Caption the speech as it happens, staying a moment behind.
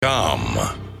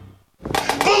CrunchTIME.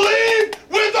 Believe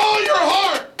with all your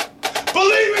heart.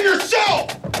 Believe in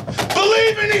yourself.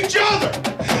 Believe in each other.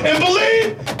 And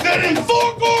believe that in 4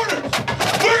 quarters,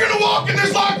 we're going to walk in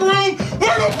this locker room,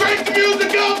 we're going to crank the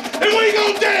music up, and we're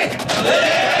going to dance.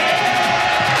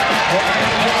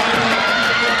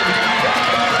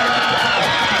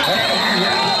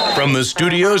 From the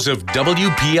studios of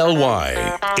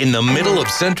WPLY, in the middle of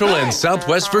Central and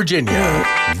Southwest Virginia,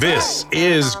 this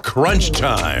is Crunch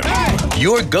Time,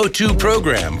 your go-to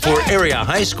program for area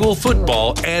high school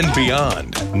football and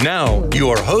beyond. Now,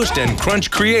 your host and Crunch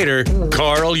creator,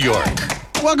 Carl York.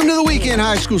 Welcome to the weekend,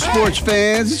 high school sports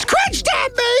fans. It's Crunch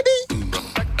Time, baby!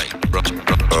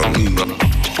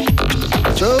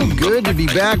 So good to be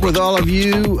back with all of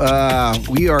you.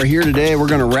 We are here today. We're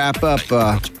going to wrap up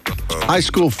high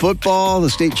school football. The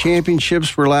state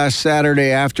championships were last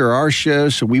Saturday after our show,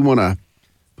 so we want to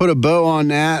put a bow on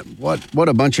that. What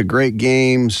a bunch of great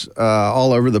games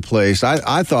all over the place.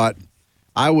 I thought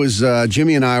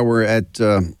Jimmy and I were at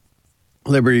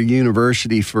Liberty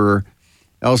University for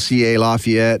LCA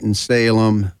Lafayette and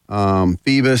Salem.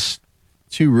 Phoebus,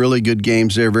 2 really good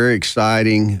games there, very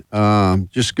exciting.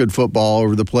 Just good football all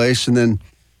over the place. And then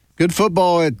good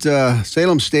football at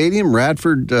Salem Stadium,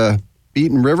 Radford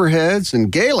beating Riverheads,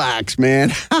 and Galax,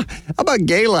 man. How about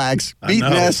Galax beating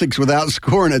Essex without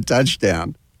scoring a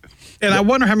touchdown? And I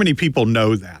wonder how many people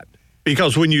know that.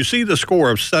 Because when you see the score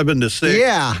of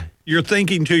 7-6, you're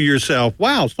thinking to yourself,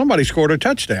 wow, somebody scored a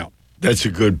touchdown. That's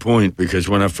a good point, because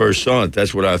when I first saw it,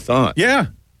 that's what I thought. Yeah.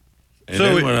 And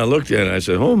then when I looked at it, I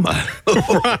said, oh, my.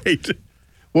 Right.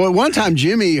 Well, at one time,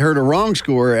 Jimmy heard a wrong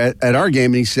score at our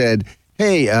game, and he said,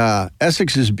 hey,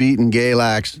 Essex is beating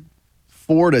Galax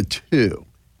 4-2.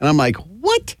 And I'm like,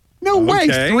 what? No way.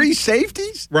 3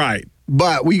 safeties? Right.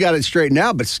 But we got it straightened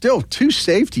out, but still 2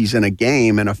 safeties in a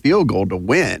game and a field goal to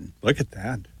win. Look at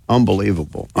that.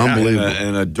 Unbelievable. Yeah. Unbelievable.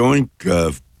 And a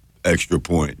doink extra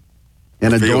point.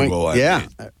 And a field doink. goal, I yeah.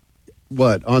 mean.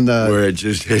 What, on the... Where it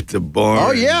just hit the bar.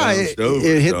 Oh, yeah. And over.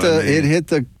 It hit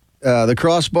the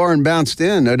crossbar and bounced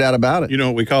in, no doubt about it. You know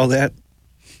what we call that?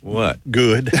 What?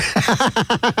 Good.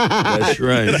 That's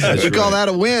right. We call that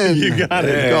a win. You got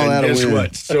it. We call that a win. Guess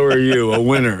what? So are you, a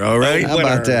winner, all right? How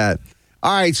about that?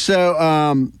 All right, so,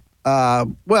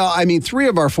 3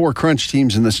 of our 4 Crunch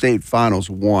teams in the state finals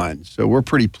won, so we're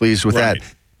pretty pleased with that.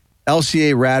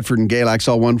 LCA, Radford, and Galax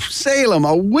all won. Salem,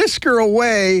 a whisker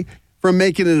away from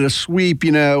making it a sweep.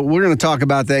 You know, we're going to talk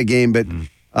about that game, but,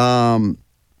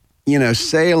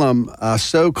 Salem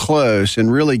so close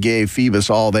and really gave Phoebus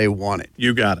all they wanted.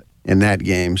 You got it. In that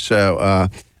game. So,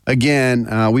 again,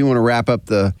 we want to wrap up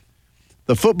the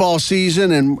football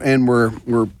season, and we're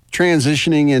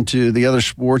transitioning into the other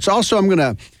sports. Also, I'm going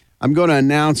to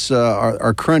announce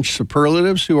our Crunch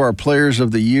superlatives, who our players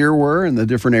of the year were in the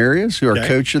different areas, who our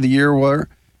coach of the year were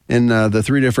in the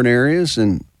 3 different areas,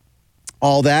 and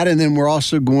all that. And then we're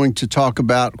also going to talk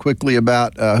quickly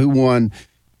about who won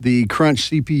the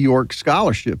Crunch CP York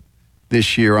Scholarship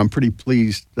this year. I'm pretty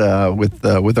pleased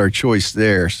with our choice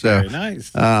there. So, very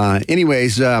nice.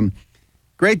 Anyways,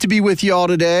 great to be with you all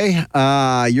today.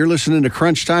 You're listening to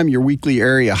Crunch Time, your weekly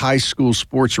area high school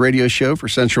sports radio show for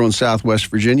Central and Southwest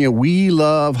Virginia. We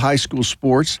love high school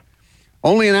sports.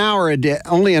 Only an hour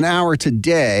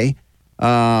today,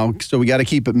 so we got to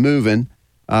keep it moving.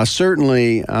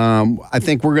 Certainly, I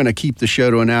think we're going to keep the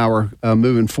show to an hour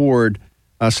moving forward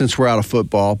since we're out of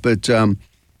football. But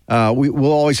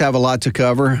we'll always have a lot to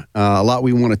cover, a lot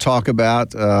we want to talk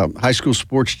about. High school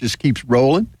sports just keeps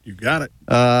rolling. You got it.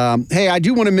 Hey, I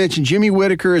do want to mention Jimmy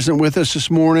Whitaker isn't with us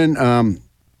this morning.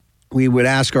 We would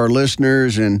ask our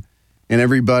listeners and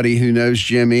everybody who knows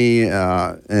Jimmy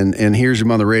and hears him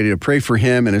on the radio to pray for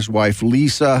him and his wife,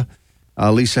 Lisa.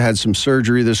 Lisa had some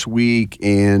surgery this week,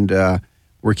 and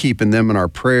we're keeping them in our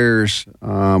prayers.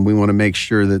 We want to make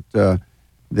sure that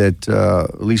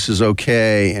Lisa's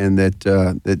okay, and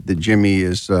that Jimmy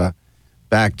is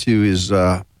back to his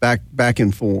back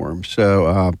in form.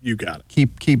 So you got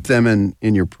it. Keep them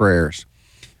in your prayers.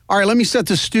 All right, let me set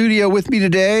the studio. With me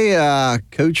today,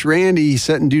 Coach Randy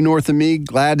sitting due north of me.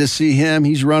 Glad to see him.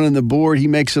 He's running the board. He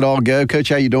makes it all go. Coach,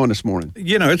 how you doing this morning?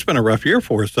 You know, it's been a rough year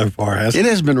for us so far, hasn't it? It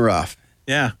has been rough.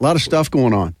 Yeah. A lot of stuff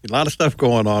going on. A lot of stuff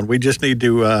going on. We just need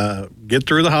to get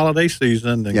through the holiday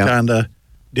season and kind of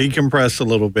decompress a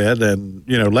little bit and,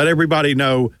 let everybody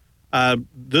know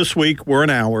this week we're an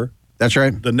hour. That's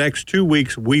right. The next 2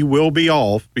 weeks we will be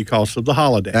off because of the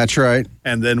holiday. That's right.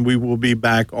 And then we will be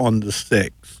back on the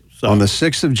 6th. So. On the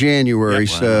 6th of January.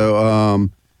 Yep. So,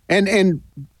 and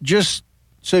just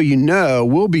so you know,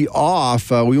 we'll be off.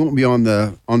 We won't be on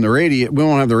the radio. We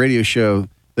won't have the radio show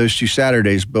those 2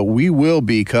 Saturdays, but we will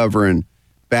be covering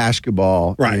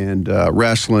basketball and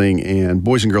wrestling and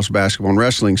boys and girls basketball and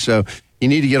wrestling. So you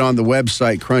need to get on the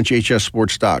website,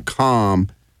 crunchhssports.com.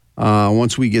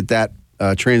 Once we get that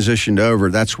transitioned over,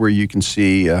 that's where you can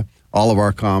see all of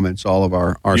our comments, all of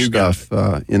our stuff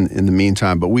in the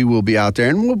meantime. But we will be out there,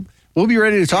 and we'll be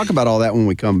ready to talk about all that when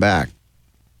we come back.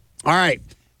 All right.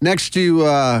 Next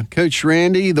to Coach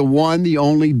Randy, the one, the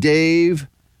only Dave,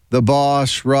 the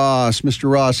boss, Ross.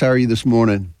 Mr. Ross, how are you this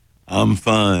morning? I'm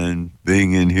fine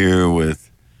being in here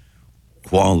with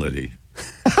quality.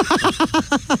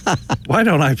 Why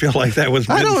don't I feel like that was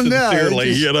meant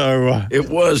sincerely, you know? It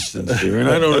was sincere, and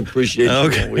I don't appreciate you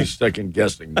always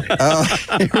second-guessing me.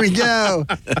 Here we go.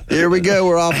 Here we go.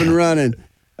 We're off and running.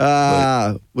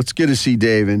 It's good to see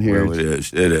Dave in here. Well,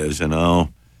 it is, and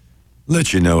I'll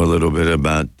let you know a little bit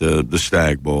about the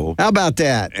Stag Bowl. How about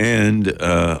that? And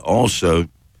also,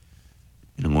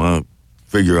 I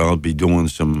figure I'll be doing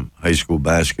some high school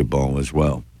basketball as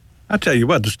well. I tell you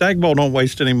what, the Stag Bowl don't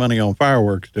waste any money on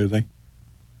fireworks, do they?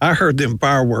 I heard them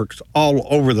fireworks all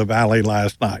over the valley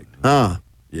last night. Huh.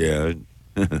 Yeah.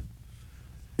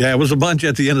 Yeah, it was a bunch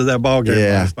at the end of that ball game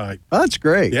last night. Oh, that's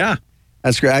great. Yeah.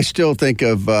 That's great. I still think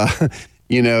of,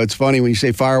 it's funny when you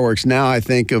say fireworks. Now I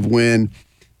think of when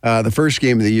the first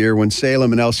game of the year when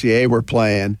Salem and LCA were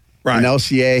playing. Right. And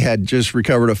LCA had just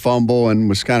recovered a fumble and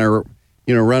was kind of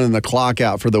running the clock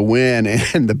out for the win,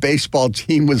 and the baseball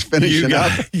team was finishing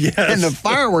up, and the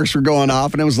fireworks were going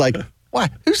off, and it was like, what?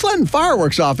 Who's letting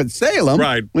fireworks off at Salem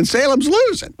when Salem's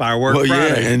losing? Fireworks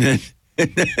Friday. Yeah, and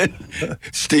then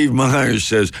Steve Myers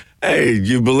says, hey,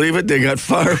 you believe it? They got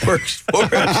fireworks for us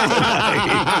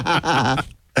tonight.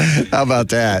 How about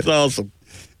that? That's awesome.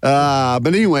 But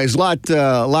anyways, a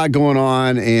lot going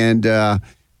on, and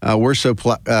we're so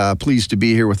pleased to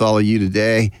be here with all of you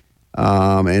today.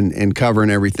 And covering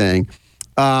everything.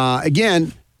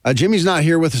 Again, Jimmy's not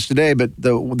here with us today, but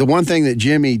the one thing that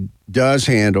Jimmy does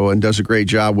handle and does a great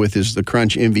job with is the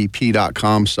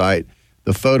CrunchMVP.com site,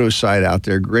 the photo site out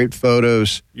there. Great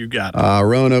photos. You got it.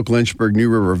 Roanoke, Lynchburg, New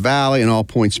River Valley, and all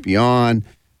points beyond.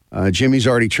 Jimmy's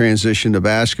already transitioned to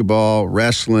basketball,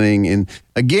 wrestling, and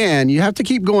again, you have to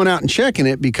keep going out and checking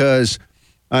it because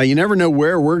you never know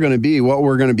where we're going to be, what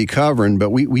we're going to be covering, but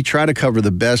we try to cover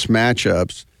the best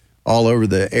matchups all over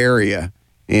the area.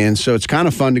 And so it's kind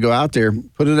of fun to go out there,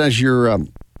 put it as your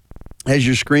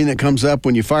screen that comes up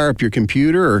when you fire up your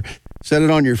computer, or set it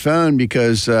on your phone,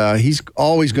 because he's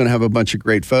always going to have a bunch of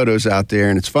great photos out there,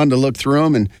 and it's fun to look through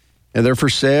them, and they're for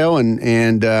sale,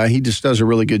 and he just does a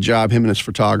really good job, him and his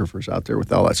photographers out there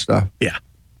with all that stuff. Yeah.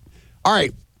 All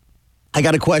right. I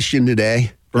got a question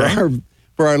today for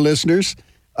our listeners.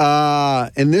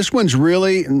 And this one's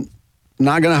really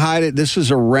not going to hide it. This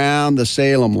is around the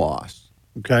Salem loss.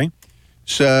 Okay.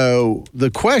 So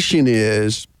the question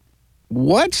is,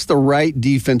 what's the right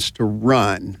defense to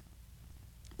run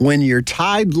when you're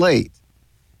tied late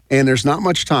and there's not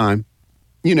much time?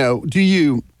 Do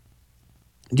you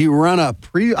run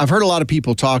I've heard a lot of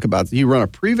people talk about, do you run a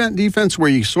prevent defense where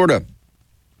you sort of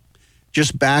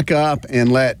just back up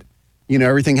and let,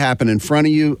 everything happen in front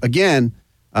of you? Again,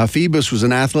 Phoebus was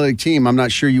an athletic team. I'm not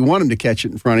sure you want him to catch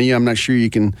it in front of you. I'm not sure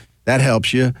that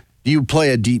helps you. Do you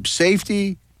play a deep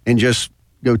safety and just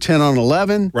go 10 on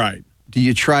 11? Right. Do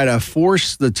you try to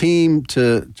force the team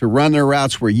to run their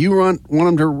routes where you want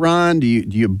them to run? Do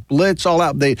you blitz all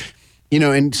out?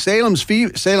 In Salem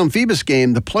Phoebus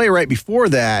game, the play right before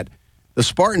that, the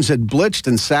Spartans had blitzed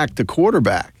and sacked the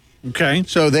quarterback. Okay.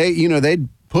 So they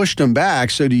pushed them back.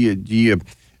 So do you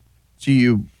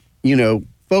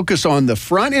focus on the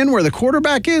front end where the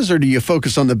quarterback is, or do you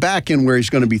focus on the back end where he's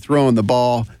going to be throwing the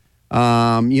ball?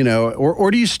 Or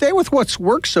do you stay with what's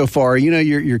worked so far?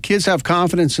 Your kids have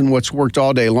confidence in what's worked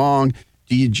all day long.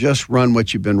 Do you just run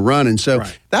what you've been running? So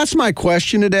That's my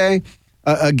question today.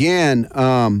 Again,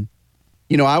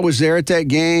 I was there at that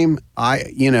game.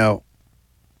 I'm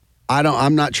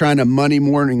not trying to Monday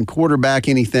morning quarterback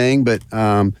anything, but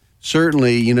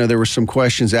certainly, there were some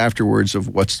questions afterwards of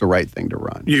what's the right thing to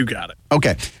run. You got it.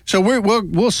 Okay, so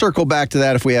we'll circle back to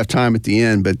that if we have time at the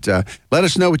end. But let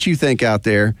us know what you think out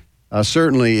there.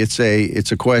 Certainly, it's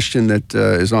a question that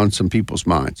is on some people's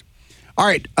minds. All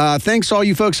right, thanks all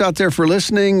you folks out there for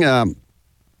listening.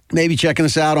 Maybe checking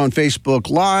us out on Facebook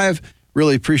Live.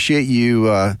 Really appreciate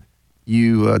you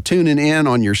tuning in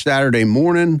on your Saturday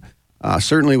morning.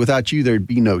 Certainly, without you, there'd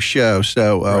be no show.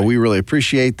 So we really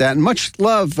appreciate that. And much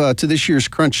love to this year's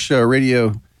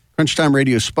CrunchTIME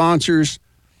Radio sponsors.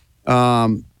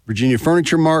 Virginia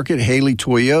Furniture Market, Haley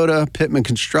Toyota, Pittman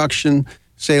Construction,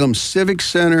 Salem Civic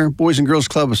Center, Boys and Girls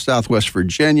Club of Southwest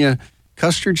Virginia,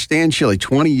 Custard Stand Chili,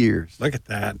 20 years. Look at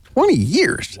that. 20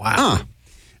 years. Wow.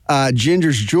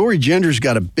 Ginger's Jewelry. Ginger's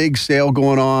got a big sale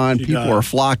going on. People are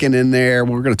flocking in there.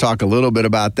 We're going to talk a little bit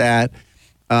about that.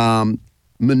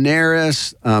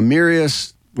 Miraris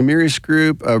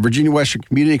Group, Virginia Western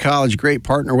Community College, great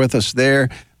partner with us there.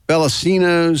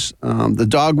 Bellacino's, the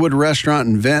Dogwood Restaurant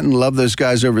in Benton. Love those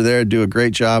guys over there. Do a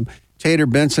great job. Tater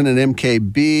Benson at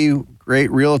MKB, great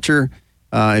realtor.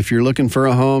 If you're looking for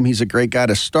a home, he's a great guy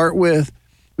to start with.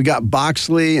 We got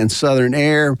Boxley and Southern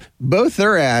Air. Both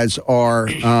their ads are,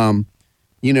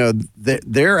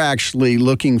 they're actually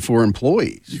looking for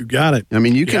employees. You got it. I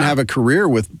mean, you can have a career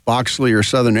with Boxley or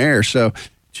Southern Air. So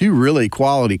two really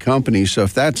quality companies. So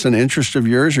if that's an interest of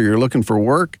yours or you're looking for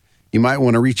work, you might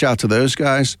want to reach out to those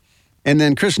guys. And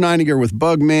then Chris Neininger with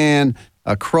Bugman,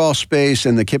 Crawl Space,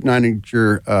 and the Kip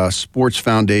Neininger Sports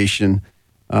Foundation.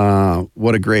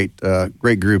 What a great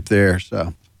group there.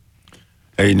 So,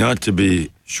 hey, not to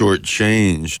be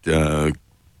shortchanged,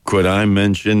 could I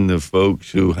mention the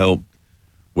folks who helped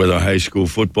with our high school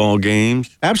football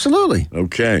games? Absolutely.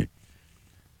 Okay.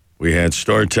 We had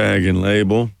Star Tag and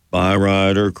Label,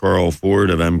 Byrider, Carl Ford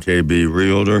of MKB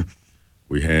Realtor.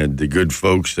 We had the good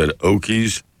folks at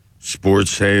Okies,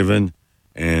 Sports Haven,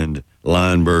 and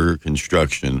Lineberger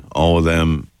Construction. All of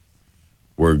them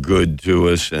were good to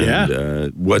us,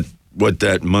 and what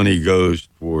that money goes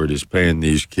toward is paying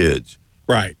these kids.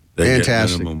 Right. They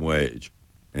Fantastic. get minimum wage.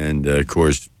 And, of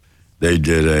course, they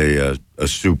did a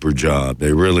super job.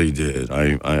 They really did.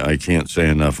 I can't say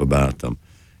enough about them,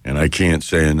 and I can't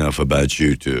say enough about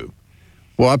you two.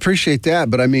 Well, I appreciate that,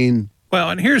 but I mean... Well,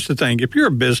 and here's the thing. If you're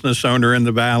a business owner in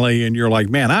the Valley and you're like,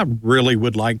 man, I really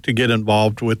would like to get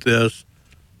involved with this,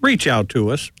 reach out to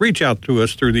us. Reach out to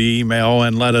us through the email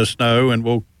and let us know, and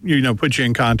we'll, put you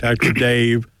in contact with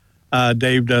Dave.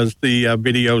 Dave does the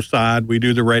video side. We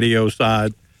do the radio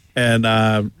side. And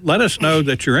let us know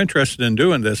that you're interested in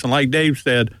doing this. And like Dave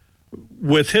said,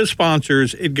 with his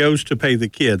sponsors, it goes to pay the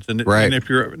kids. And if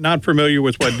you're not familiar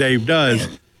with what Dave does,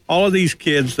 all of these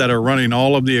kids that are running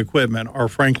all of the equipment are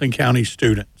Franklin County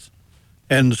students.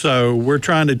 And so we're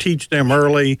trying to teach them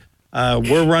early.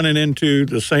 We're running into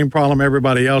the same problem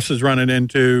everybody else is running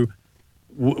into.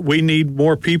 We need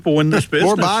more people in this business.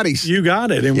 More bodies. You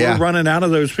got it. And we're running out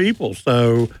of those people.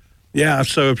 So,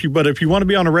 so if you want to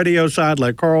be on the radio side,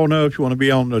 let Carl know. If you want to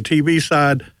be on the TV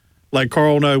side, let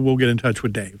Carl know. We'll get in touch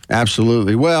with Dave.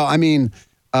 Absolutely. Well, I mean,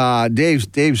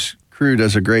 Dave's crew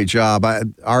does a great job.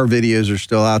 Our videos are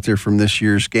still out there from this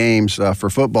year's games for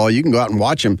football. You can go out and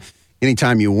watch them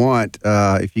anytime you want.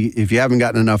 If you haven't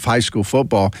gotten enough high school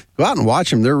football, go out and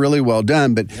watch them. They're really well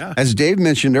done. But as Dave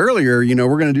mentioned earlier,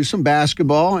 we're going to do some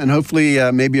basketball and hopefully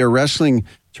maybe a wrestling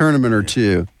tournament or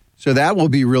two. So that will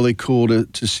be really cool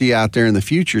to see out there in the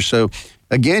future. So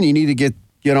again, you need to get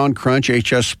on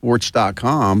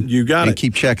crunchhssports.com. You got and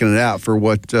keep checking it out for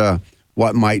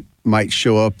what might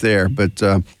show up there. But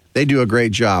they do a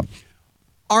great job.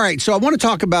 All right, so I want to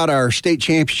talk about our state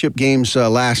championship games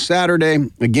last Saturday.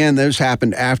 Again, those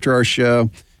happened after our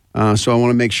show, so I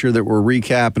want to make sure that we're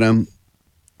recapping them.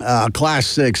 Class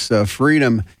 6,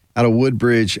 Freedom out of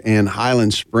Woodbridge and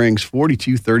Highland Springs,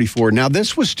 42-34. Now,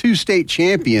 this was two state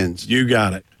champions. You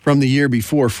got it. From the year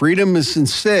before. Freedom is in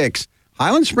 6.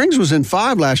 Highland Springs was in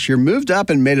 5 last year, moved up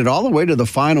and made it all the way to the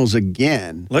finals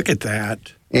again. Look at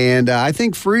that. And I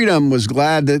think Freedom was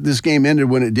glad that this game ended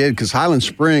when it did because Highland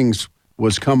Springs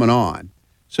was coming on.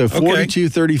 So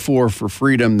 42-34 for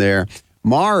Freedom there.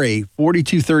 Maury,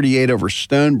 42-38 over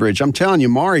Stonebridge. I'm telling you,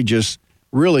 Maury just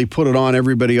really put it on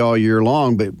everybody all year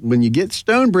long. But when you get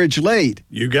Stonebridge late.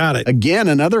 You got it. Again,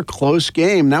 another close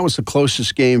game. That was the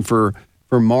closest game for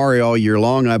Maury all year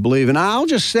long, I believe. And I'll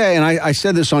just say, and I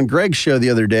said this on Greg's show the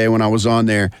other day when I was on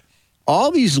there,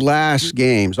 all these last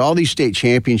games, all these state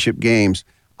championship games,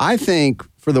 I think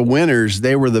for the winners,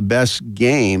 they were the best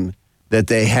game that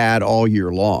they had all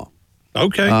year long.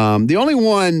 Okay. The only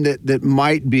one that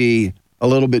might be a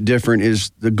little bit different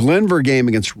is the Glenver game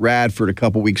against Radford a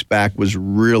couple weeks back was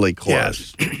really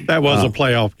close. Yes, that was a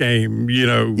playoff game,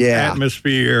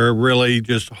 atmosphere, really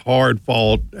just hard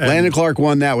fought. Landon Clark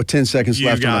won that with 10 seconds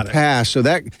left on the pass. So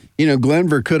that,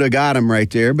 Glenver could have got him right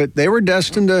there, but they were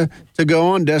destined to go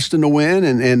on, destined to win,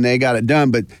 and they got it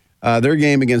done. But their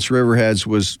game against Riverheads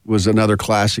was another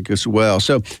classic as well.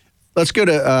 So let's go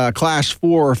to Class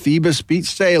 4. Phoebus beat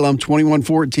Salem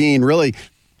 21-14. Really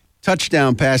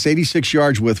touchdown pass, 86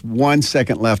 yards with 1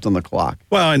 second left on the clock.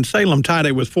 Well, and Salem tied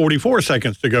it with 44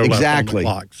 seconds to go left on the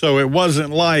clock. So it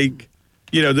wasn't like,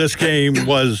 this game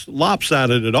was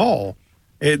lopsided at all.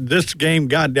 This game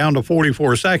got down to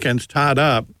 44 seconds, tied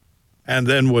up, and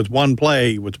then with one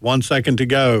play, with 1 second to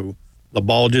go, The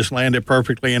ball just landed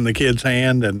perfectly in the kid's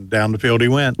hand, and down the field he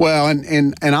went. Well,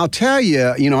 and I'll tell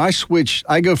you,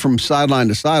 I go from sideline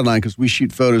to sideline because we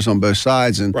shoot photos on both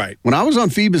sides. And Right. when I was on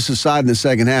Phoebus' side in the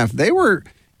second half, they were,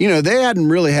 they hadn't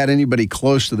really had anybody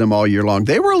close to them all year long.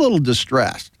 They were a little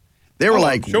distressed. They were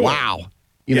Sure. wow,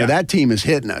 Yeah. that team is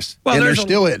hitting us. And they're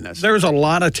still hitting us. There's a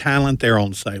lot of talent there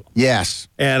on Salem. Yes.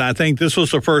 And I think this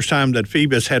was the first time that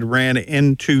Phoebus had ran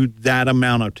into that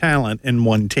amount of talent in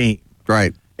one team.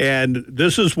 Right. And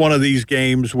this is one of these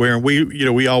games where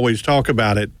we always talk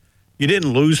about it. You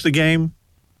didn't lose the game.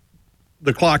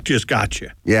 The clock just got you.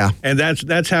 Yeah. And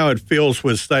that's how it feels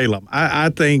with Salem. I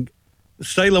think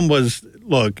Salem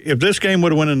if this game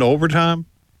would have went into overtime,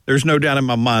 there's no doubt in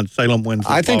my mind Salem wins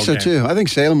this I think so, ball game. too. I think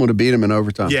Salem would have beat them in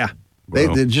overtime. Yeah.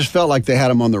 They just felt like they had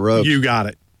them on the ropes. You got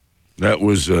it. That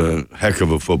was a heck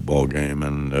of a football game,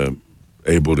 and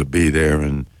able to be there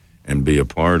and be a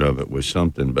part of it was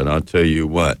something. But I'll tell you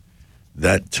what,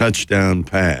 that touchdown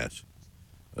pass,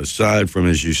 aside from,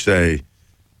 as you say,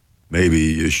 maybe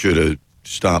you should have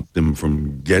stopped them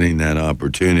from getting that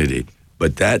opportunity,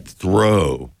 but that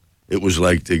throw, it was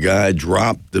like the guy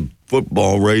dropped the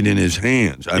football right in his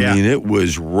hands. I mean, it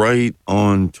was right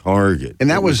on target. And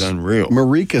that was unreal.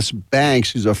 Maricus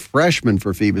Banks, who's a freshman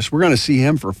for Phoebus. We're going to see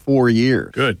him for 4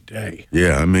 years. Good day.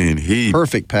 Yeah, I mean,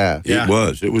 Perfect pass. Yeah.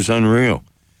 It was unreal.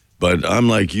 But I'm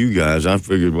like you guys. I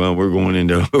figured, well, we're going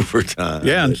into overtime.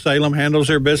 Yeah, and Salem handles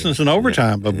their business in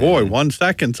overtime. But, boy, 1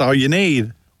 second's all you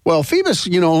need. Well, Phoebus,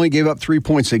 only gave up 3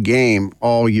 points a game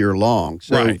all year long.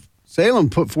 So Right. Salem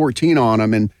put 14 on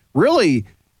them. And really,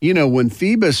 when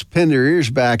Phoebus pinned their ears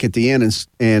back at the end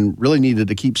and really needed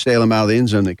to keep Salem out of the end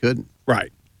zone, they couldn't.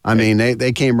 Right. I mean,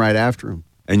 they came right after them.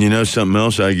 And something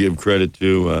else I give credit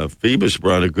to, Phoebus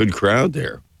brought a good crowd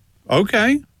there.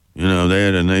 Okay. They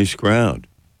had a nice crowd.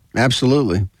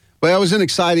 Absolutely. Well, it was an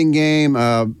exciting game.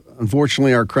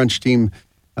 Unfortunately, our Crunch team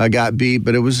got beat,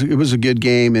 but it was a good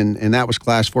game, and that was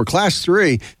Class 4. Class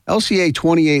 3, LCA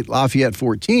 28, Lafayette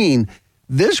 14.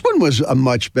 This one was a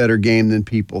much better game than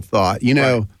people thought.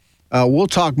 We'll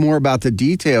talk more about the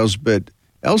details, but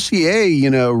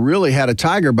LCA, really had a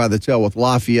tiger by the tail with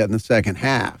Lafayette in the second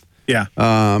half. Yeah.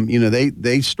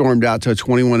 They stormed out to a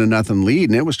 21-0 lead,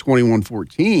 and it was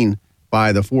 21-14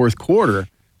 by the fourth quarter.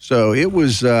 So it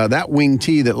was that wing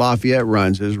tee that Lafayette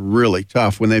runs is really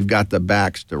tough when they've got the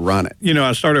backs to run it.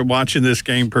 I started watching this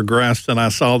game progress, and I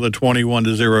saw the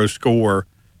 21-0 score,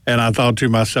 and I thought to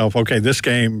myself, okay, this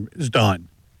game is done.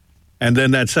 And then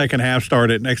that second half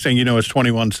started. Next thing you know, it's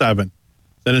 21-7.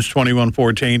 Then it's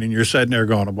 21-14, and you're sitting there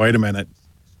going, wait a minute.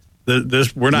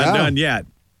 We're not done yet.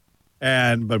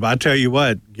 But I tell you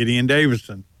what, Gideon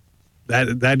Davison,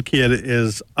 that kid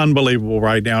is unbelievable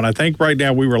right now. And I think right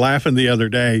now we were laughing the other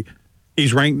day.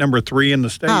 He's ranked number 3 in the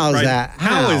state. How's right? that?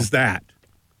 How is that?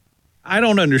 I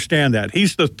don't understand that.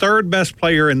 He's the third best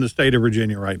player in the state of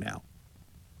Virginia right now.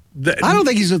 I don't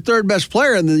think he's the third best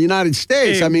player in the United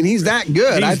States. I mean, he's that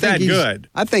good. He's that good.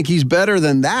 I think he's better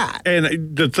than that.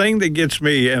 And the thing that gets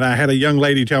me, and I had a young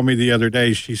lady tell me the other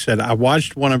day, she said, I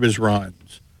watched one of his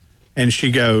runs, and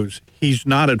she goes, he's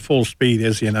not at full speed,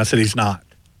 is he? And I said, he's not.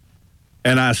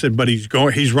 And I said, but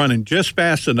he's running just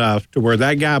fast enough to where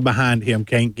that guy behind him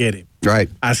can't get him. Right.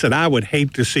 I said, I would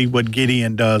hate to see what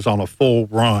Gideon does on a full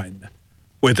run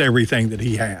with everything that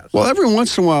he has. Well, every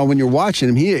once in a while when you're watching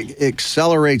him, he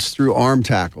accelerates through arm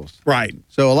tackles. Right.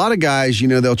 So a lot of guys,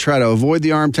 they'll try to avoid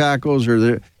the arm tackles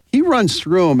he runs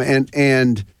through them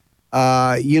and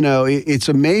it's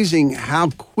amazing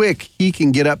how quick he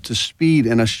can get up to speed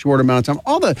in a short amount of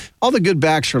time. All the good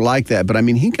backs are like that, but I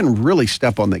mean, he can really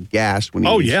step on the gas when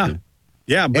he needs to.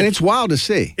 Yeah, and it's wild to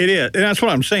see. It is, and that's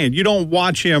what I'm saying. You don't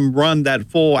watch him run that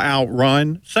full out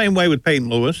run. Same way with Peyton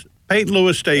Lewis. Peyton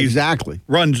Lewis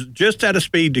runs just at a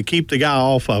speed to keep the guy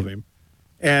off of him.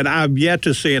 And I've yet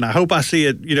to see, and I hope I see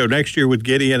it, next year with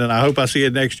Gideon, and I hope I see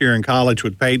it next year in college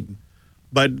with Peyton.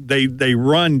 But they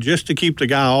run just to keep the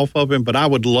guy off of him. But I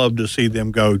would love to see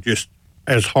them go just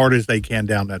as hard as they can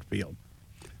down that field.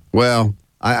 Well,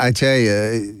 I tell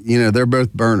you, they're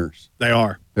both burners. They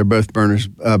are. They're both burners,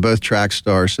 both track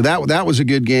stars. So that was a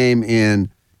good game in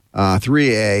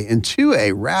 3A. In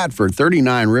 2A, Radford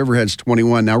 39, Riverheads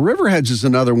 21. Now, Riverheads is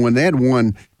another one. They had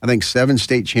won, I think, 7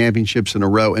 state championships in a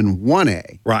row in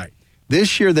 1A. Right.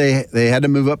 This year, they had to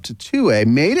move up to 2A,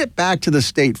 made it back to the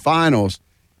state finals,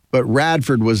 but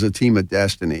Radford was a team of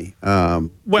destiny.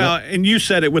 And you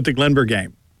said it with the Glenver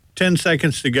game. 10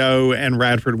 seconds to go, and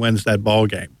Radford wins that ball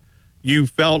game. You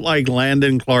felt like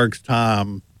Landon Clark's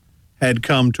time had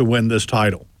come to win this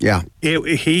title. Yeah.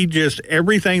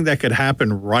 Everything that could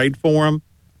happen right for him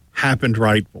happened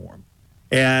right for him.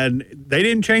 And they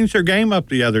didn't change their game up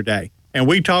the other day. And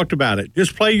we talked about it.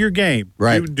 Just play your game.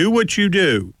 Right. Do what you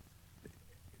do.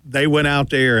 They went out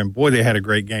there, and, boy, they had a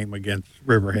great game against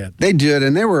Riverhead. They did,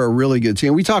 and they were a really good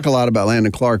team. We talk a lot about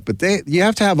Landon Clark, but you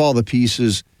have to have all the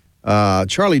pieces.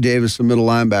 Charlie Davis, the middle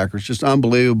linebacker, is just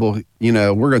unbelievable. You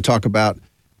know, we're going to talk about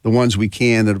the ones we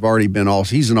can that have already been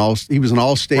he was an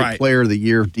all-state player of the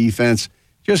year of defense.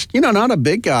 Just, not a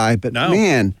big guy, but,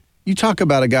 man, you talk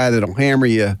about a guy that'll hammer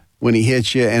you when he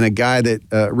hits you, and a guy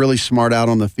that really smart out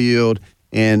on the field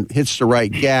and hits the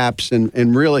right gaps.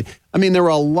 And really, I mean, there were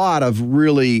a lot of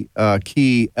really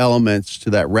key elements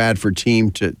to that Radford team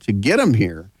to get them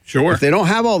here. Sure. If they don't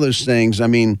have all those things, I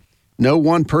mean, no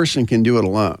one person can do it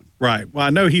alone. Right. Well, I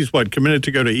know he's, committed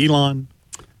to go to Elon?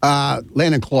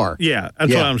 Landon Clark. Yeah,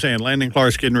 that's what I'm saying. Landon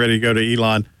Clark's getting ready to go to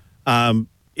Elon.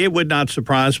 It would not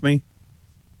surprise me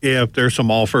if there's some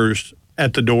offers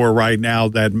at the door right now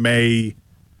that may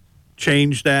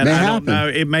change that. I don't know.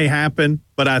 It may happen,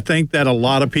 but I think that a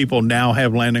lot of people now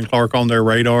have Landon Clark on their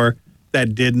radar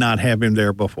that did not have him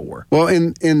there before. Well,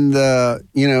 in the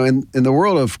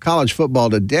world of college football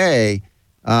today,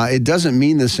 it doesn't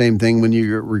mean the same thing when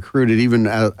you're recruited even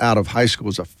out of high school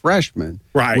as a freshman.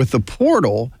 Right. With the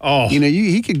portal,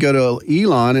 he could go to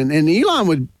Elon, and Elon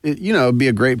would, be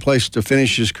a great place to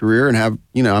finish his career and have,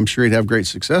 I'm sure he'd have great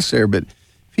success there. But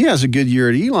if he has a good year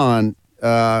at Elon,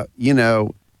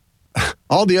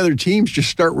 all the other teams just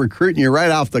start recruiting you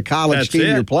right off the college team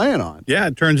you're playing on. Yeah,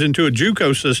 it turns into a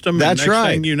JUCO system. That's and next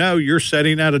thing you know, you're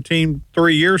setting out a team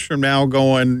 3 years from now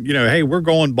going, hey, we're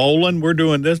going bowling, we're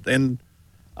doing this, and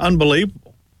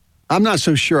unbelievable. I'm not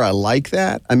so sure I like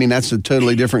that. I mean, that's a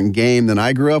totally different game than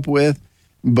I grew up with.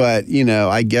 But,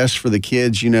 I guess for the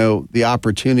kids, the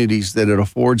opportunities that it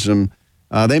affords them,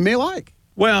 they may like.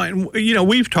 Well, and,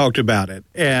 we've talked about it.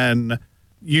 And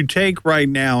you take right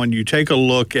now and you take a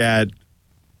look at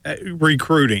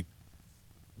recruiting.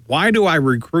 Why do I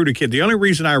recruit a kid? The only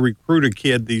reason I recruit a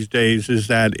kid these days is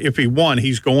that if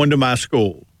he's going to my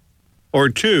school. Or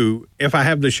two, if I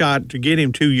have the shot to get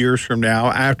him 2 years from now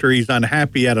after he's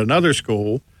unhappy at another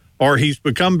school, or he's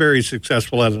become very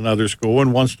successful at another school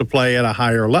and wants to play at a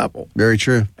higher level. Very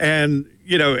true. And,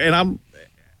 and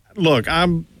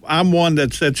I'm one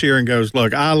that sits here and goes,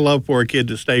 look, I love for a kid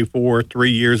to stay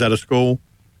 3 years out of school.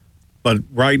 But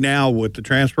right now with the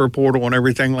transfer portal and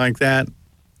everything like that,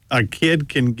 a kid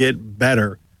can get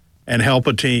better and help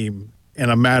a team in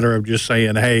a matter of just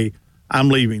saying, hey, I'm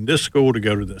leaving this school to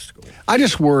go to this school. I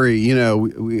just worry,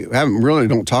 we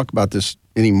don't talk about this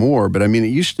anymore, but I mean, it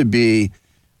used to be,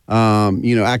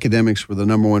 academics were the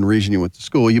number one reason you went to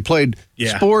school. You played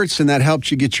sports and that helped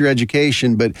you get your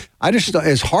education. But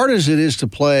as hard as it is to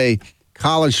play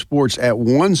college sports at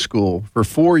one school for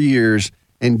 4 years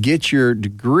and get your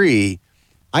degree,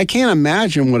 I can't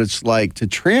imagine what it's like to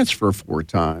transfer 4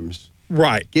 times.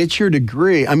 Right. Get your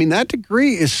degree. I mean, that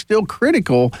degree is still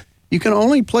critical. You can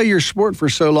only play your sport for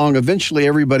so long. Eventually,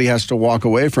 everybody has to walk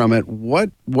away from it.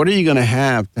 What are you going to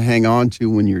have to hang on to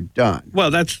when you're done? Well,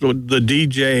 that's the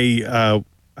DJ,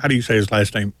 how do you say his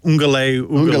last name?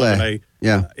 Ungale.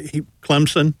 Yeah.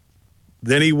 Clemson.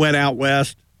 Then he went out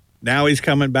west. Now he's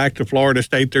coming back to Florida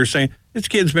State. They're saying, this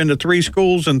kid's been to 3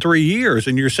 schools in 3 years.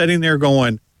 And you're sitting there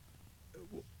going,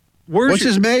 what's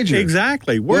his major?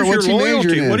 Exactly. What's your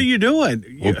loyalty? What are you doing?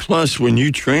 Well, plus when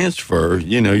you transfer,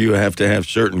 you have to have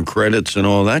certain credits and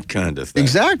all that kind of thing.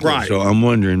 Exactly. Right. So I'm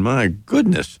wondering, my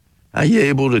goodness, how are you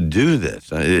able to do this?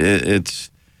 It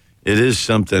is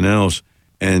something else.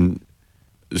 And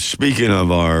speaking of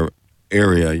our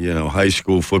area, high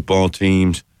school football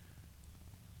teams,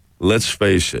 let's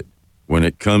face it, when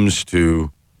it comes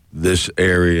to this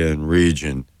area and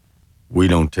region, we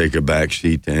don't take a back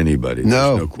seat to anybody.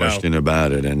 No. There's no question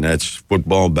about it. And that's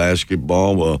football,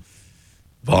 basketball,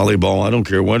 volleyball, I don't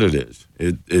care what it is.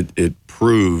 It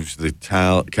proves the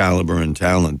caliber and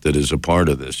talent that is a part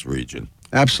of this region.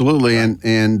 Absolutely.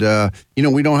 And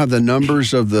we don't have the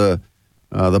numbers of the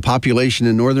population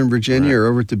in Northern Virginia or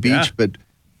over at the beach, but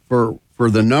for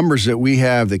the numbers that we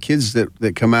have, the kids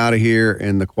that come out of here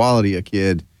and the quality of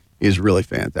kid is really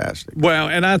fantastic. Well,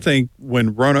 and I think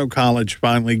when Roanoke College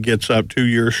finally gets up 2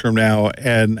 years from now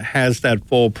and has that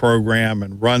full program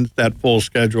and runs that full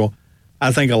schedule,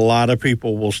 I think a lot of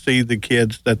people will see the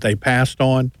kids that they passed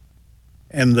on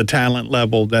and the talent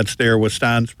level that's there with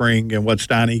Stein Spring and what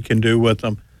Steiny can do with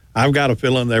them. I've got a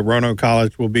feeling that Roanoke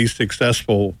College will be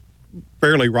successful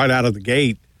fairly right out of the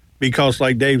gate because,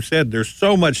 like Dave said, there's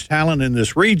so much talent in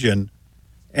this region.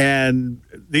 And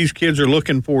these kids are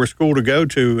looking for a school to go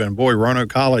to, and boy,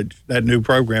 Roanoke College, that new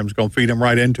program is going to feed them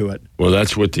right into it. Well,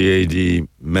 that's what the AD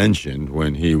mentioned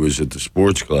when he was at the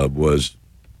sports club was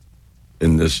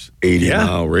in this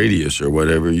 80-mile radius or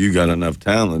whatever. You got enough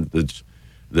talent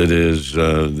that is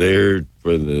there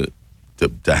for to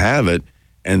have it.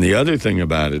 And the other thing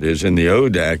about it is in the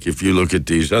ODAC, if you look at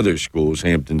these other schools,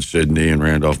 Hampton, Sydney, and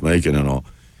Randolph-Macon and all,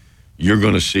 you're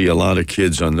going to see a lot of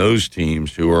kids on those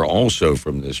teams who are also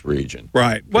from this region.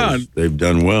 Right. Well, they've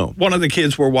done well. One of the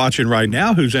kids we're watching right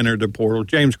now who's entered the portal,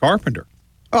 James Carpenter.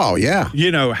 Oh, yeah.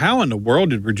 You know, how in the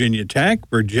world did Virginia Tech,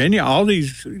 Virginia, all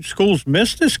these schools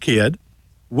miss this kid?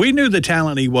 We knew the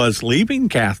talent he was leaving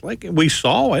Catholic, and we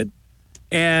saw it.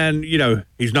 And, you know,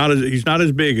 he's not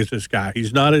as big as this guy.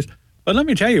 But let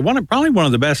me tell you, probably one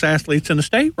of the best athletes in the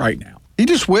state right now. He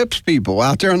just whips people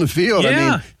out there on the field. Yeah.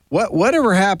 I mean,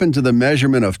 whatever happened to the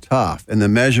measurement of tough and the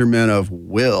measurement of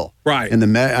will? Right. And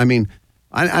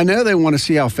I know they want to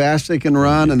see how fast they can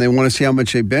run and they want to see how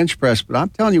much they bench press, but I'm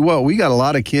telling you what, we got a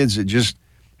lot of kids that just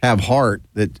have heart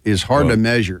that is hard to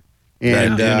measure.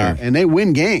 And they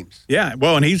win games. Yeah,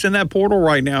 well, and he's in that portal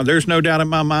right now. There's no doubt in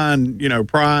my mind, you know,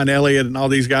 Pry and Elliott and all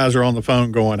these guys are on the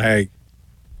phone going, hey,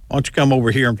 why don't you come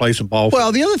over here and play some ball?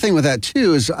 Well, the other thing with that,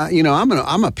 too, is, you know,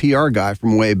 I'm a PR guy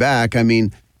from way back. I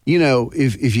mean, you know,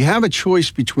 if you have a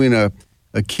choice between a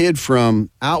kid from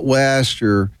out west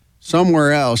or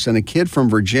somewhere else and a kid from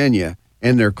Virginia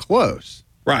and they're close.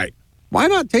 Right. Why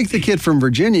not take the kid from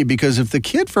Virginia? Because if the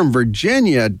kid from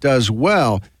Virginia does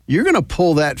well, you're going to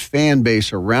pull that fan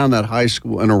base around that high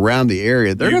school and around the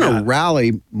area. They're going to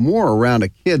rally more around a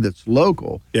kid that's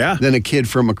local than a kid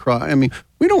from across. I mean,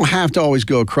 we don't have to always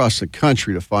go across the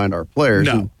country to find our players.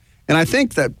 No. And I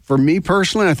think that for me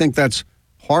personally, I think that's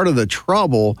part of the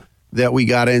trouble that we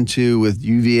got into with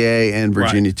UVA and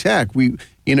Virginia Tech. We,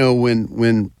 you know,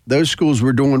 when those schools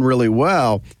were doing really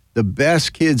well, the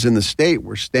best kids in the state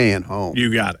were staying home.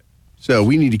 You got it. So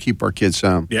we need to keep our kids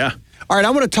home. Yeah. All right,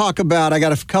 I want to talk about, I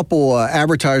got a couple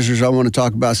advertisers I want to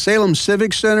talk about. Salem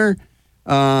Civic Center.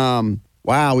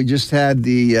 Wow, we just had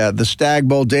the Stag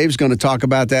Bowl. Dave's going to talk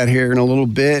about that here in a little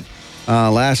bit.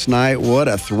 Last night, what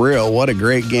a thrill. What a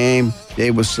great game.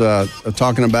 Dave was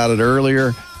talking about it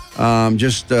earlier.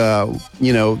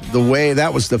 You know, the way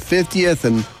that was the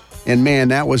 50th, and man,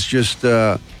 that was just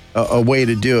a way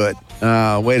to do it.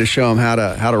 Way to show them how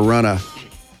to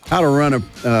run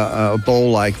a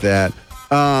bowl like that.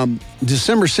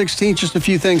 December 16th, just a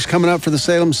few things coming up for the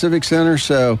Salem Civic Center.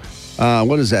 So,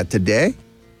 what is that, today?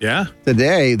 Yeah.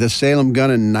 Today, the Salem Gun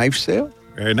and Knife Sale.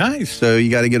 Very nice. So you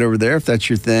got to get over there if that's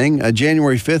your thing.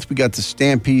 January 5th, we got the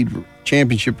Stampede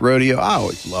Championship Rodeo. I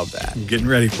always love that. I'm getting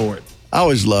ready for it. I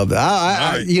always love that.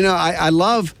 I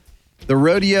love the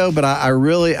rodeo, but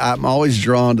I'm always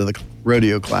drawn to the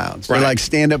rodeo clowns. They're like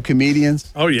stand-up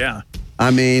comedians. Oh, yeah. I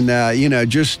mean,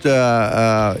 anyways,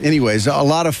 a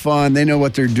lot of fun. They know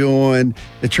what they're doing.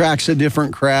 The track's a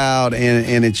different crowd,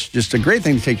 and it's just a great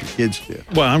thing to take your kids to.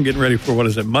 Well, I'm getting ready for,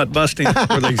 mutt busting,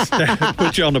 where they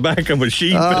put you on the back of a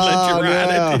sheep and let you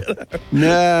ride it.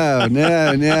 No.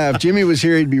 If Jimmy was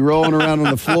here, he'd be rolling around on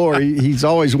the floor. He's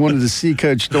always wanted to see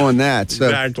Coach doing that. So,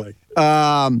 exactly.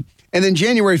 And then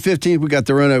January 15th, we got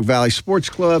the Roanoke Valley Sports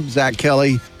Club. Zach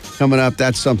Kelly coming up.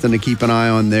 That's something to keep an eye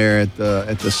on there at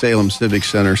the Salem Civic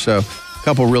Center. So a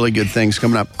couple really good things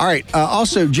coming up. All right.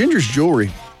 Also, Ginger's Jewelry.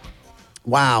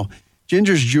 Wow.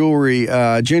 Ginger's Jewelry.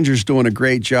 Ginger's doing a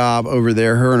great job over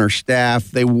there, her and her staff.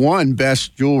 They won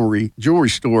Best Jewelry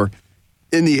Store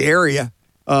in the area.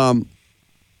 And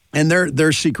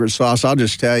their secret sauce, I'll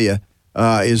just tell you,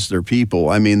 is their people.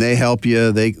 I mean, they help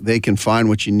you. They can find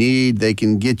what you need. They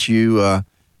can get you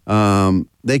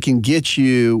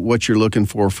what you're looking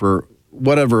for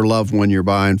whatever loved one you're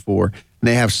buying for. And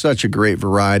they have such a great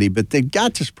variety, but they've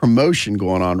got this promotion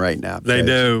going on right now. They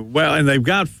do. Well, and they've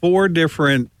got four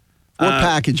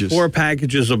packages. 4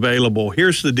 packages available.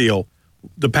 Here's the deal.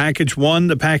 The package 1,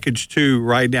 the package 2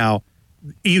 right now,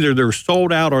 either they're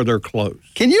sold out or they're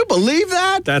closed. Can you believe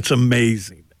that? That's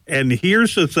amazing. And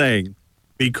here's the thing.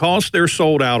 Because they're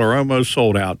sold out or almost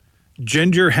sold out,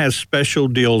 Ginger has special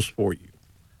deals for you.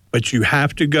 But you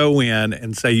have to go in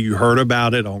and say you heard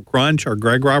about it on Crunch or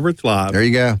Greg Roberts Live. There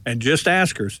you go. And just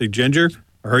ask her. Say, Ginger,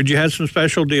 I heard you had some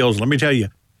special deals. Let me tell you,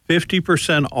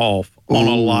 50% off on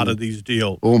a lot of these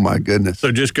deals. Oh, my goodness.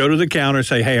 So just go to the counter and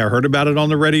say, hey, I heard about it on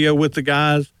the radio with the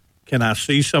guys. Can I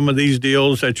see some of these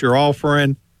deals that you're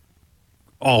offering?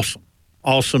 Awesome.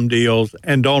 Awesome deals.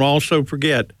 And don't also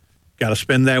forget, got to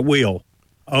spin that wheel.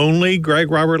 Only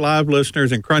Greg Robert Live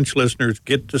listeners and Crunch listeners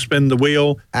get to spin the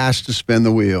wheel. Asked to spin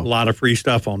the wheel. A lot of free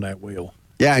stuff on that wheel.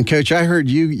 Yeah, and Coach, I heard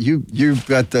you've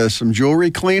got some jewelry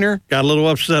cleaner. Got a little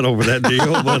upset over that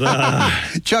deal, but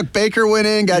Chuck Baker went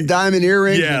in, got diamond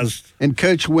earrings. Yes, and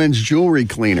Coach wins jewelry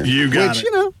cleaner. You got it.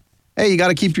 Which, hey, you got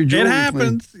to keep your jewelry It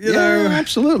happens, clean. you know.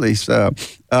 Absolutely. So,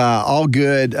 all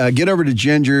good. Get over to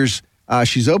Ginger's.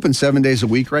 She's open 7 days a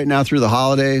week right now through the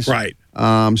holidays. Right.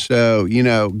 So,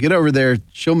 get over there.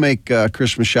 She'll make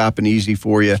Christmas shopping easy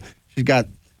for you. She's got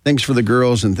things for the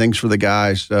girls and things for the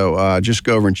guys. So, just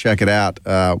go over and check it out.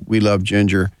 We love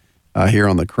Ginger here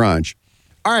on The Crunch.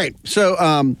 All right.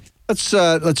 So,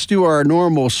 let's do our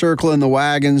normal circle in the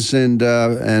wagons and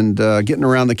getting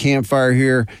around the campfire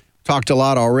here. Talked a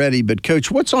lot already, but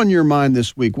Coach, what's on your mind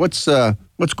this week? What's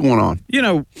going on?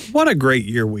 What a great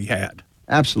year we had.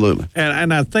 Absolutely.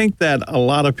 And I think that a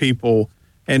lot of people,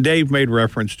 and Dave made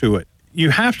reference to it,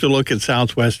 you have to look at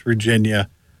Southwest Virginia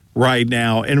right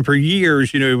now. And for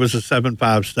years, it was a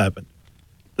 757.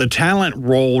 The talent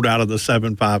rolled out of the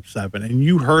 757, and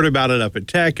you heard about it up at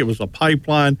Tech. It was a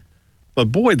pipeline.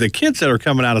 But, boy, the kids that are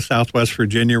coming out of Southwest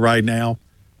Virginia right now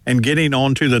and getting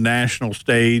onto the national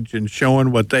stage and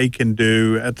showing what they can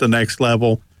do at the next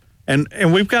level. And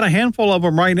we've got a handful of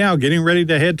them right now getting ready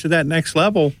to head to that next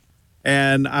level.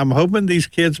 And I'm hoping these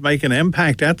kids make an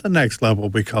impact at the next level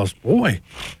because, boy,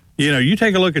 you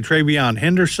take a look at Travion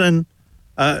Henderson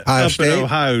up at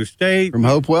Ohio State. From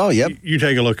Hopewell, yep. You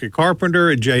take a look at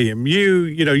Carpenter at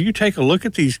JMU. You take a look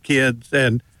at these kids.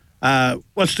 And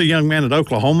what's the young man at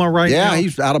Oklahoma now? Yeah,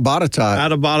 he's out of Botetourt.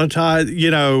 Out of Botetourt.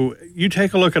 You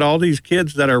take a look at all these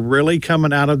kids that are really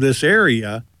coming out of this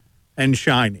area and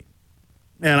shining.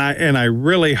 And I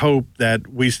really hope that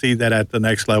we see that at the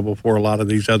next level for a lot of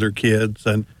these other kids.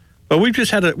 But we've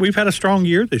had a strong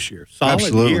year this year.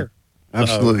 Solid year.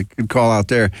 Absolutely. Good call out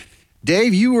there.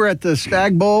 Dave, you were at the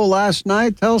Stag Bowl last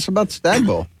night. Tell us about the Stag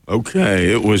Bowl.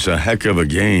 Okay, it was a heck of a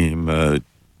game.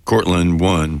 Cortland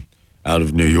won out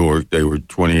of New York. They were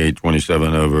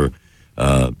 28-27 over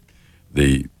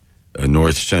the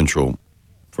North Central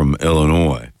from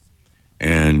Illinois.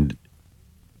 And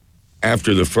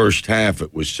after the first half,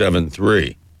 it was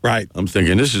 7-3. Right. I'm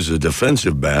thinking this is a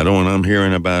defensive battle, and I'm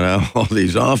hearing about how all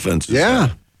these offenses.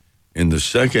 Yeah. In the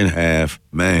second half,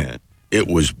 man, it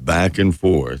was back and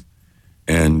forth.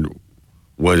 And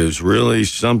what is really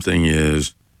something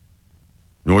is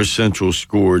North Central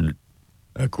scored.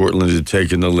 Cortland had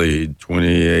taken the lead,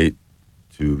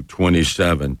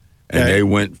 28-27, and they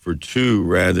went for two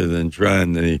rather than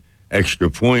trying the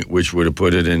extra point, which would have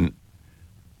put it in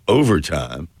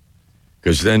overtime.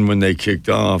 Because then when they kicked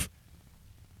off,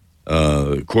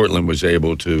 Cortland was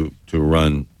able to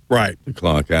run the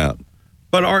clock out.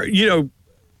 But are you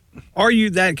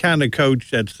that kind of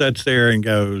coach that sits there and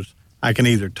goes, I can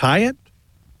either tie it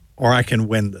or I can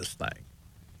win this thing?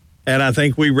 And I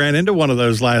think we ran into one of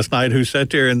those last night who sat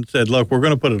there and said, look, we're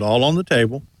going to put it all on the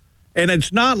table. And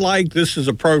it's not like this is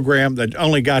a program that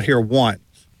only got here once.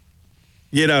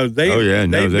 They've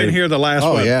been here the last,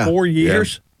 4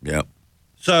 years? Yeah.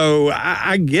 So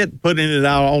I get putting it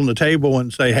out on the table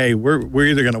and say, hey, we're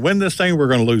either going to win this thing or we're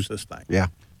going to lose this thing. Yeah.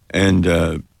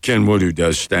 And Ken Wood, who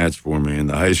does stats for me in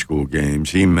the high school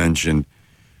games, he mentioned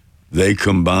they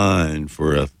combined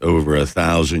for over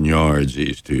 1,000 yards,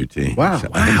 these two teams. Wow.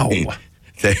 I mean,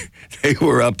 they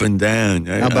were up and down.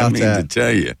 How about that? To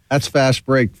tell you. That's fast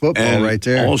break football and right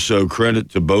there. Also, credit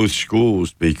to both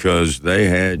schools because they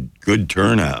had good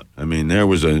turnout. I mean, there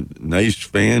was a nice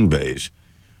fan base,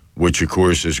 which, of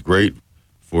course, is great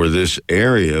for this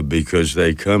area because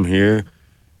they come here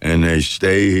and they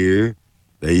stay here,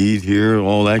 they eat here,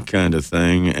 all that kind of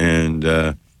thing.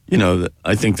 And,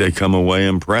 I think they come away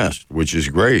impressed, which is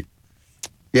great.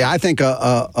 Yeah, I think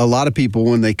a lot of people,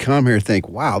 when they come here, think,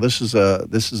 wow, this is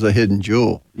a hidden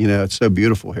jewel. It's so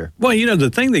beautiful here. Well, the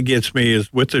thing that gets me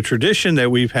is with the tradition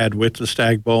that we've had with the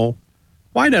Stag Bowl,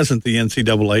 why doesn't the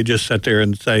NCAA just sit there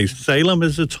and say Salem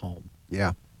is its home?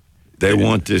 Yeah. They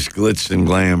want this glitz and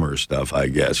glamour stuff, I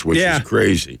guess, which is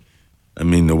crazy. I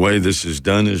mean, the way this is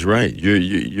done is right.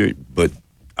 But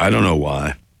I don't know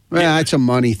why. Well, it's a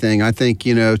money thing. I think,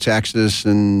 Texas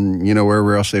and,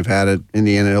 wherever else they've had it,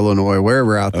 Indiana, Illinois,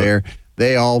 wherever out there,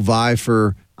 they all vie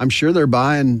for, I'm sure they're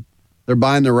buying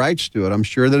the rights to it. I'm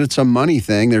sure that it's a money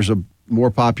thing. There's a more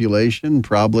population,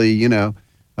 probably,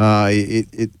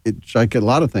 it's like a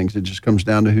lot of things. It just comes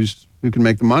down to who can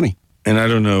make the money. And I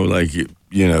don't know,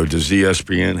 does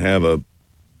ESPN have a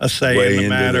say in the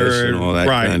matter and all that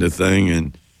kind of thing?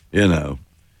 And,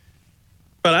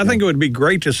 But I think it would be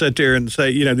great to sit there and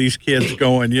say, these kids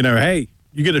going, hey,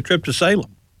 you get a trip to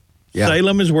Salem. Yeah.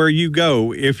 Salem is where you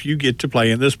go if you get to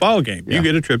play in this ball game. Yeah. You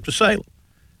get a trip to Salem.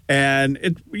 And,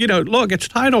 look, it's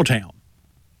Title Town.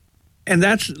 And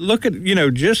look at,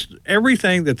 just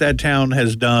everything that town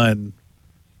has done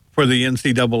for the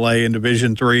NCAA in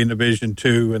Division III and Division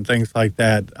II and things like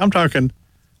that. I'm talking,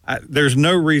 there's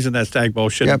no reason that Stag Bowl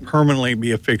shouldn't permanently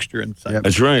be a fixture in Stag Bowl.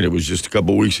 That's right. It was just a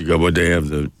couple of weeks ago, but they have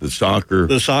the soccer.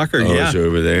 The soccer, yeah.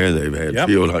 over there. They've had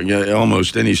field hockey.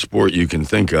 Almost any sport you can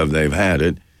think of, they've had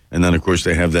it. And then, of course,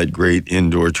 they have that great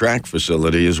indoor track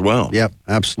facility as well. Yep,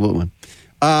 absolutely.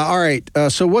 All right.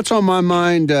 So what's on my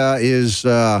mind is,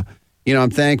 I'm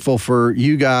thankful for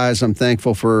you guys. I'm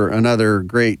thankful for another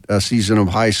great season of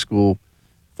high school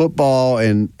football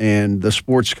and the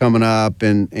sports coming up,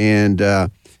 and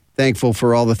thankful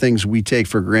for all the things we take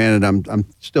for granted. I'm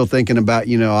still thinking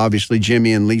about, obviously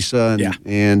Jimmy and Lisa,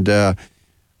 and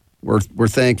we're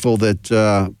thankful that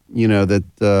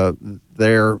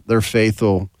their faith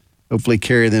will hopefully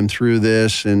carry them through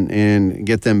this and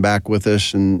get them back with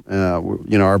us. And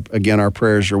our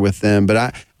prayers are with them.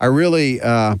 But I really,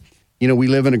 we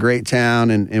live in a great town,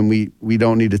 and we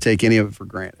don't need to take any of it for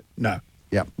granted. No.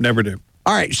 Yep. Never do.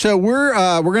 All right, so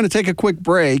we're going to take a quick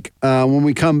break. When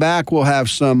we come back, we'll have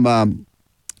some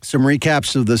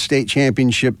recaps of the state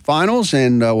championship finals,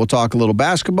 and we'll talk a little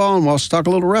basketball, and we'll also talk a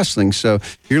little wrestling. So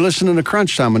you're listening to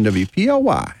Crunch Time on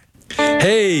WPLY.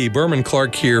 Hey, Berman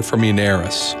Clark here from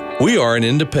Munaris. We are an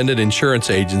independent insurance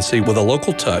agency with a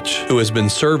local touch who has been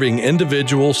serving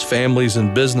individuals, families,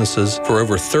 and businesses for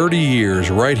over 30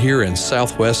 years right here in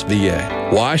Southwest VA.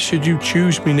 Why should you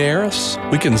choose Munaris?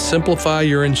 We can simplify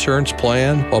your insurance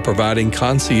plan while providing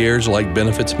concierge-like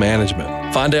benefits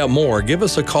management. Find out more. Give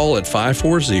us a call at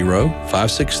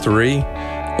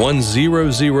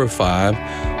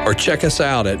 540-563-1005 or check us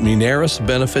out at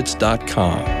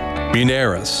munarisbenefits.com.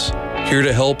 Munaris, here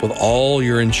to help with all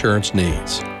your insurance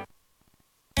needs.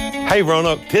 Hey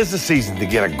Roanoke, 'tis the season to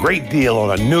get a great deal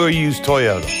on a newer used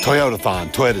Toyota.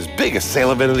 Toyotathon, Toyota's biggest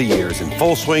sale event of the year, is in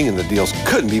full swing and the deals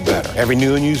couldn't be better. Every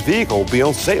new and used vehicle will be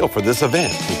on sale for this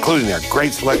event, including our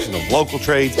great selection of local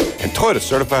trades and Toyota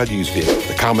certified used vehicles.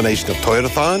 The combination of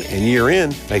Toyotathon and year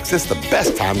end makes this the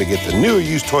best time to get the newer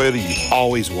used Toyota you've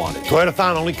always wanted.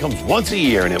 Toyotathon only comes once a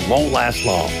year and it won't last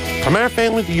long. From our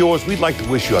family to yours, we'd like to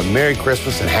wish you a Merry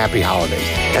Christmas and Happy Holidays.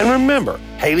 And remember,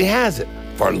 Haley has it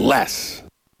for less.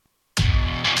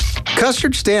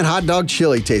 Custard Stand Hot Dog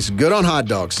Chili tastes good on hot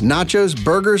dogs, nachos,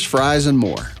 burgers, fries, and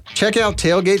more. Check out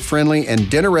tailgate-friendly and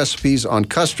dinner recipes on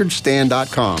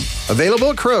custardstand.com. Available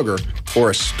at Kroger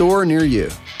or a store near you.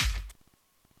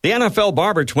 The NFL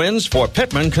Barber Twins for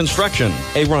Pittman Construction.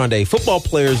 Hey, Rondé, football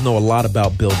players know a lot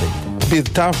about building. To be at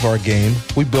the top of our game,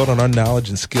 we build on our knowledge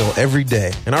and skill every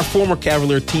day. And our former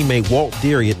Cavalier teammate Walt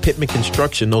Deary at Pittman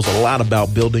Construction knows a lot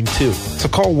about building, too. So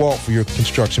call Walt for your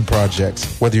construction projects,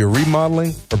 whether you're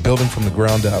remodeling or building from the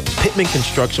ground up. Pittman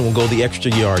Construction will go the extra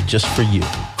yard just for you.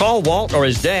 Call Walt or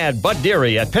his dad, Bud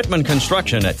Deary, at Pittman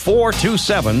Construction at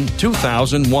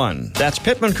 427-2001. That's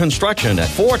Pittman Construction at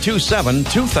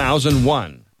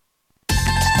 427-2001.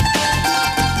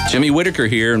 Jimmy Whitaker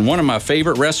here, and one of my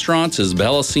favorite restaurants is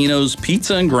Bellacino's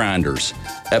Pizza and Grinders.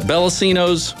 At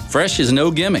Bellacino's, fresh is no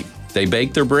gimmick. They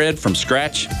bake their bread from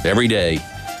scratch every day,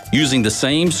 using the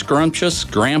same scrumptious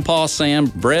Grandpa Sam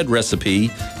bread recipe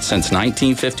since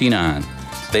 1959.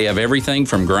 They have everything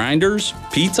from grinders,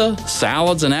 pizza,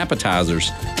 salads, and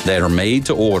appetizers that are made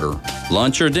to order.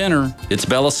 Lunch or dinner, it's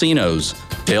Bellacino's,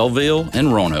 Belleville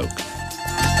and Roanoke.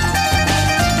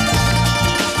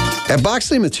 At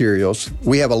Boxley Materials,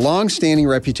 we have a long-standing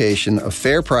reputation of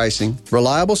fair pricing,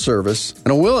 reliable service,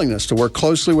 and a willingness to work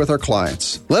closely with our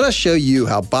clients. Let us show you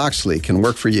how Boxley can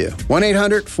work for you.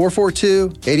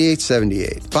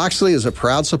 1-800-442-8878. Boxley is a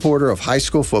proud supporter of high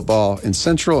school football in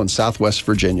Central and Southwest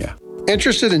Virginia.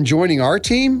 Interested in joining our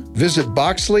team? Visit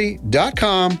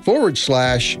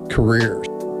boxley.com/careers.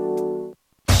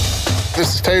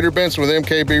 This is Tater Benson with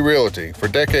MKB Realty. For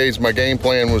decades, my game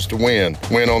plan was to win.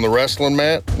 Win on the wrestling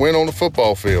mat, win on the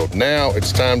football field. Now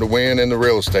it's time to win in the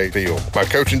real estate field. My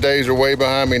coaching days are way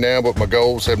behind me now, but my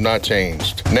goals have not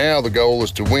changed. Now the goal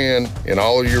is to win in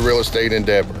all of your real estate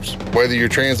endeavors. Whether your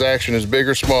transaction is big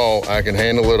or small, I can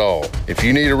handle it all. If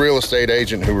you need a real estate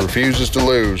agent who refuses to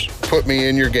lose, put me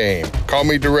in your game. Call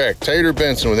me direct, Tater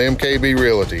Benson with MKB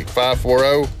Realty,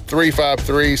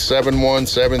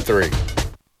 540-353-7173.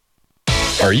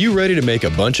 Are you ready to make a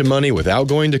bunch of money without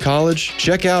going to college?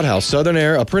 Check out how Southern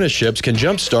Air apprenticeships can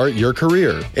jumpstart your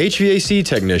career. HVAC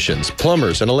technicians,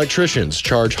 plumbers, and electricians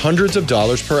charge hundreds of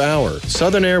dollars per hour.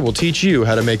 Southern Air will teach you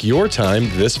how to make your time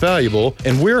this valuable,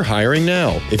 and we're hiring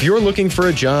now. If you're looking for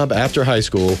a job after high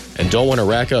school and don't want to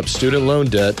rack up student loan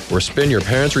debt or spend your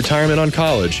parents' retirement on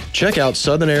college, check out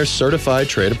Southern Air's certified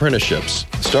trade apprenticeships.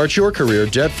 Start your career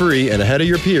debt-free and ahead of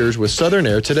your peers with Southern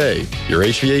Air today. Your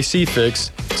HVAC fix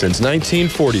since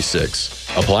 1946.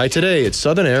 Apply today at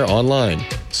Southern Air online.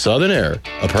 Southern Air,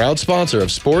 a proud sponsor of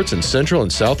sports in Central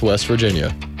and Southwest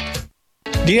Virginia.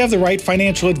 Do you have the right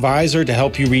financial advisor to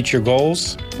help you reach your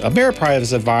goals?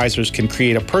 Ameriprise advisors can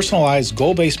create a personalized,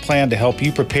 goal-based plan to help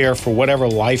you prepare for whatever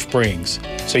life brings,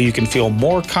 so you can feel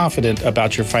more confident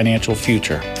about your financial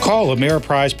future. Call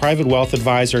Ameriprise Private Wealth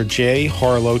Advisor Jay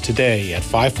Harlow today at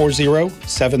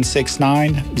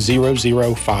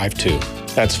 540-769-0052.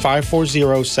 That's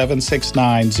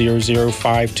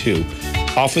 540-769-0052.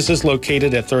 Office is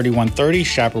located at 3130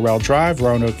 Chaparral Drive,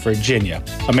 Roanoke, Virginia.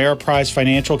 Ameriprise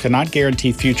Financial cannot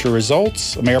guarantee future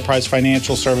results. Ameriprise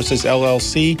Financial Services,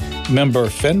 LLC, member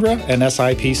FINRA and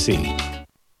SIPC.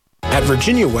 At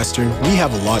Virginia Western, we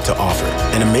have a lot to offer.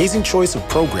 An amazing choice of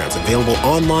programs available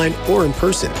online or in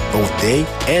person, both day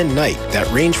and night, that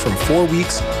range from 4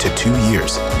 weeks to 2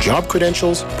 years. Job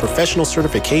credentials, professional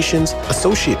certifications,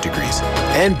 associate degrees,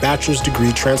 and bachelor's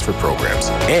degree transfer programs.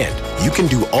 And you can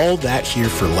do all that here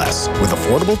for less, with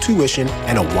affordable tuition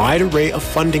and a wide array of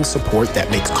funding support that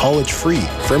makes college free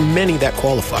for many that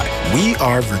qualify. We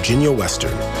are Virginia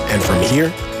Western, and from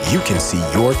here, you can see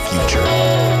your future.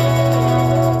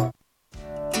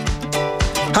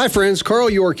 Hi friends, Carl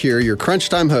York here, your Crunch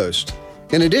Time host.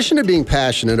 In addition to being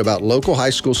passionate about local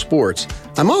high school sports,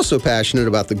 I'm also passionate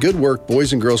about the good work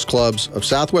Boys and Girls Clubs of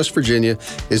Southwest Virginia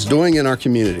is doing in our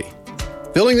community.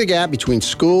 Filling the gap between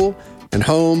school and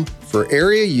home for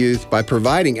area youth by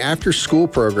providing after-school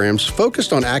programs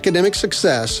focused on academic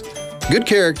success, good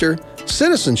character,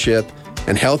 citizenship,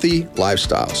 and healthy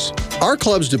lifestyles. Our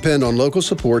clubs depend on local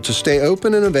support to stay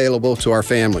open and available to our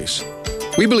families.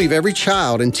 We believe every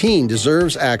child and teen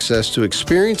deserves access to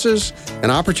experiences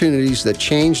and opportunities that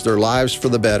change their lives for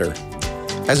the better.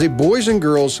 As a Boys and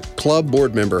Girls Club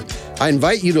board member, I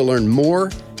invite you to learn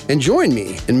more and join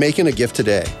me in making a gift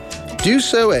today. Do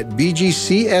so at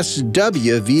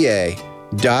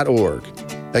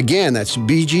bgcswva.org. Again, that's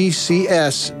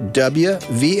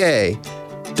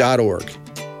bgcswva.org.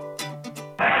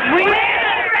 We're the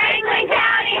Franklin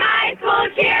County High School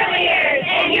cheerleaders,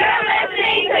 and you're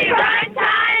listening to Crunch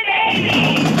Time, baby!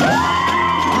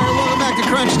 All right, welcome back to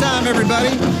Crunch Time, everybody.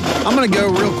 I'm going to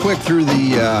go real quick through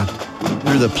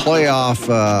the playoff,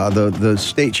 the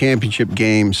state championship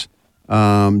games.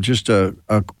 Just a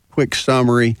quick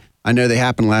summary. I know they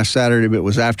happened last Saturday, but it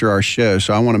was after our show,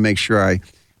 so I want to make sure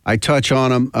I touch on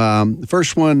them. The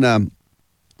first one,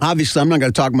 obviously, I'm not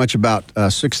going to talk much about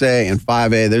 6A and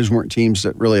 5A. Those weren't teams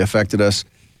that really affected us,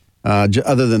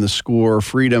 other than the score.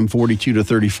 Freedom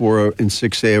 42-34 in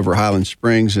 6A over Highland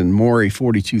Springs, and Maury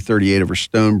 42-38 over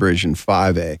Stonebridge in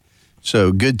 5A.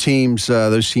 So good teams.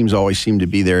 Those teams always seem to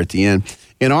be there at the end.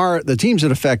 The teams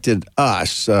that affected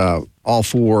us, all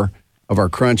four of our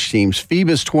Crunch teams,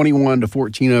 Phoebus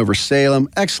 21-14 over Salem.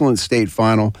 Excellent state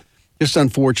final. Just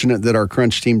unfortunate that our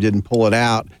Crunch team didn't pull it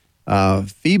out.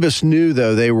 Phoebus knew,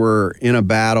 though, they were in a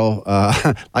battle.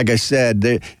 Like I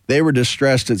said, they were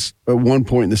distressed at one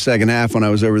point in the second half when I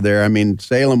was over there. I mean,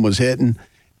 Salem was hitting,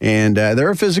 and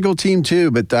they're a physical team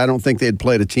too, but I don't think they had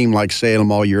played a team like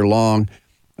Salem all year long.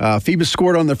 Phoebus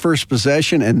scored on their first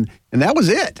possession, and that was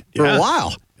it for a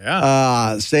while.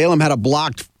 Yeah. Salem had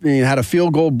had a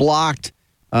field goal blocked.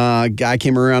 Guy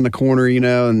came around the corner,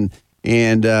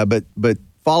 but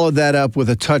followed that up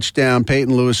with a touchdown.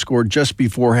 Peyton Lewis scored just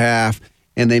before half,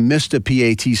 and they missed a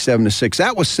PAT 7-6.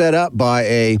 That was set up by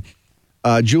a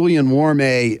Julian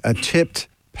Warme, a tipped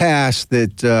pass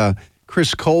that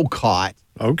Chris Cole caught.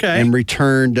 Okay. And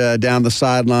returned down the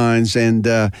sidelines. And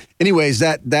anyways,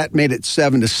 that made it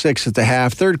 7-6 at the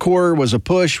half. Third quarter was a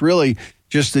push, really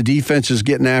just the defenses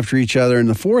getting after each other. In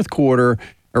the fourth quarter,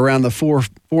 around the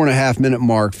 4.5 minute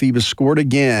mark, Phoebus scored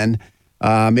again,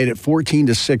 made it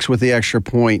 14-6 with the extra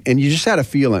point. And you just had a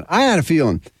feeling. I had a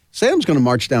feeling Salem's going to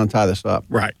march down and tie this up.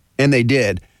 Right. And they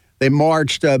did. They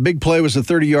marched. Big play was a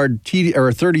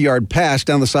 30-yard pass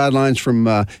down the sidelines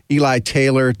from Eli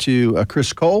Taylor to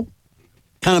Chris Cole.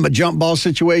 Kind of a jump ball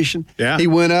situation. Yeah. He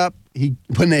went up.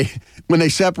 When they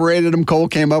separated him, Cole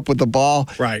came up with the ball.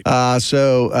 Right.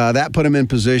 So that put him in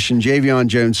position. Javion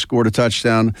Jones scored a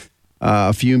touchdown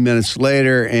a few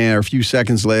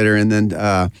seconds later, and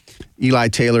then Eli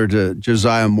Taylor to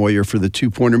Josiah Moyer for the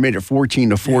 2-pointer, made it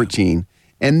 14-14. Yeah.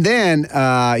 And then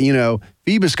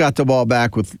Phoebus got the ball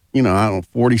back with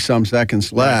 40-some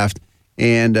seconds left,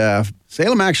 and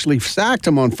Salem actually sacked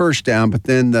him on first down, but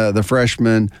then the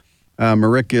freshman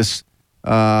Maricus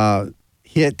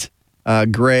hit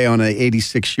Gray on an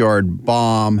 86-yard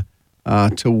bomb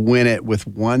to win it with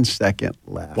 1 second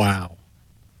left. Wow.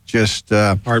 Just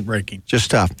heartbreaking.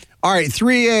 Just tough. All right,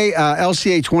 3A,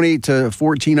 LCA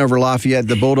 28-14 over Lafayette.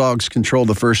 The Bulldogs controlled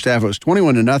the first half. It was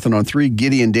 21-0 on 3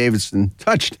 Gideon Davidson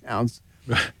touchdowns.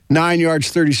 9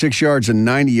 yards, 36 yards, and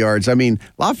 90 yards. I mean,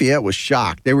 Lafayette was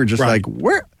shocked. They were just like,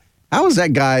 where? How is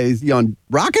that guy? Is he on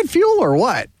rocket fuel or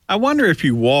what? I wonder if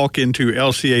you walk into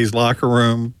LCA's locker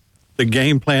room, the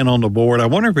game plan on the board, I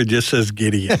wonder if it just says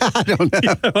Gideon. I don't know. You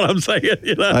know what I'm saying?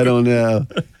 You know? I don't know.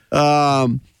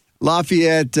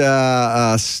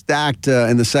 Lafayette stacked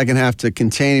in the second half to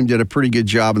contain him, did a pretty good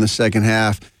job in the second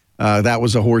half. That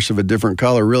was a horse of a different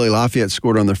color. Really, Lafayette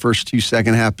scored on the first 2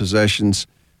 second-half possessions.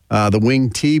 The wing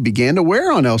T began to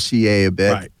wear on LCA a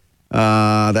bit. Right.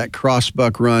 That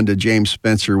cross-buck run to James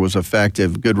Spencer was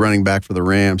effective. Good running back for the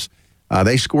Rams.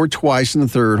 They scored twice in the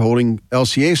third, holding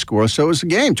LCA scoreless. So it was a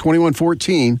game,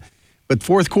 21-14. But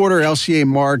fourth quarter, LCA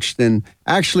marched and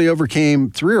actually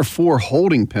overcame 3 or 4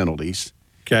 holding penalties.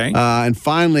 Okay. And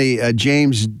finally,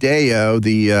 James Deo,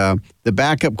 the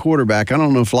backup quarterback, I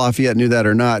don't know if Lafayette knew that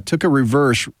or not, took a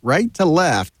reverse right to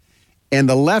left, and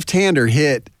the left-hander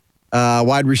hit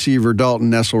wide receiver Dalton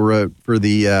Nesselrode for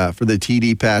the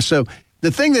TD pass. So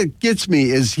the thing that gets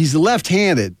me is he's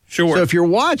left-handed. Sure. So if you're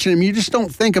watching him, you just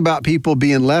don't think about people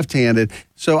being left-handed.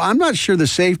 So I'm not sure the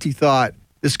safety thought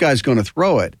this guy's going to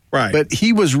throw it. Right. But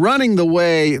he was running the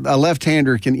way a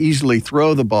left-hander can easily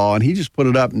throw the ball, and he just put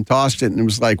it up and tossed it, and it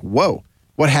was like, whoa,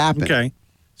 what happened? Okay.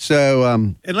 So,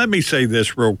 and let me say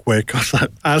this real quick, because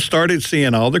I started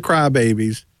seeing all the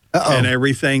crybabies and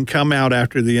everything come out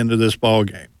after the end of this ball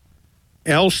game.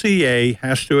 LCA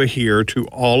has to adhere to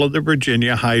all of the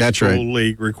Virginia High School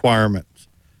League requirements.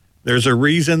 There's a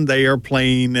reason they are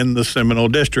playing in the Seminole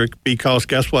District, because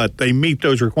guess what? They meet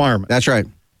those requirements. That's right.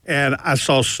 And I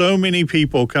saw so many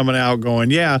people coming out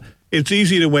going, yeah, it's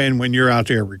easy to win when you're out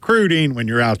there recruiting, when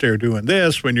you're out there doing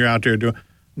this, when you're out there doing.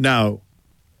 No,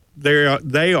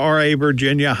 they are a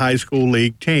Virginia High School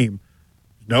League team.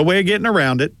 No way of getting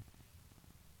around it.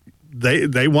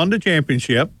 They won the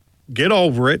championship. Get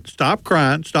over it. Stop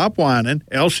crying. Stop whining.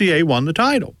 LCA won the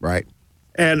title. Right.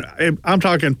 And I'm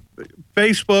talking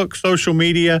Facebook, social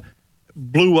media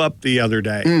blew up the other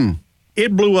day.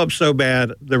 It blew up so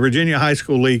bad, the Virginia High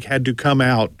School League had to come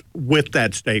out with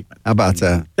that statement. How about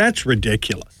that? That's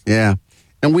ridiculous. Yeah.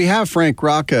 And we have Frank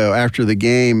Rocco after the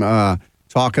game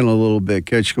talking a little bit.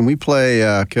 Coach, can we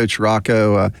play Coach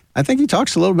Rocco? I think he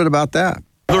talks a little bit about that.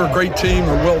 They're a great team.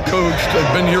 They're well coached.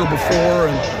 They've been here before.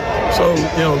 And so,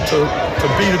 you know, to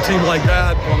beat a team like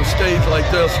that on a stage like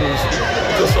this is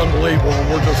just unbelievable. And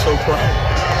we're just so proud.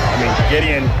 I mean,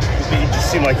 Gideon, he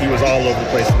just seemed like he was all over the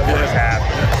place in the first half.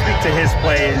 Speak to his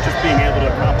play and just being able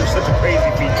to accomplish such a crazy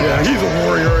feat. Yeah, he's a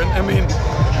warrior. And I mean,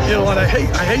 you know, and I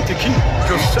hate to keep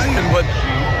just saying, but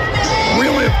we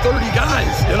only have 30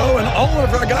 guys, you know, and all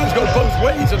of our guys go both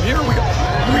ways. And here we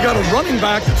got a running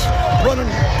back that's running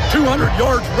 200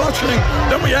 yards rushing.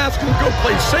 Then we ask him to go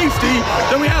play safety.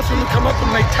 Then we ask him to come up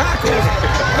and make tackles.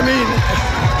 I mean,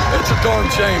 it's a darn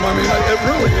shame. I mean, it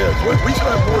really is. We should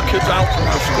have more kids out from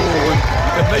our school, and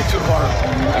it makes it hard.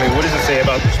 I mean, what does it say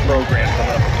about this program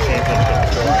coming up with the championship?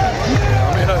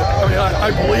 I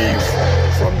believe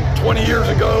from 20 years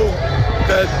ago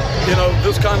that, you know,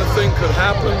 this kind of thing could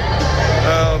happen.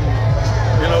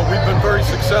 You know, we've been very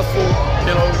successful,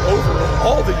 you know, over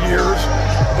all the years,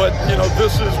 but, you know,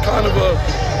 this is kind of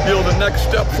the next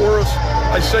step for us.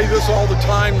 I say this all the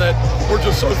time, that we're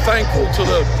just so thankful to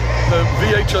the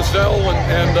VHSL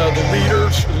and the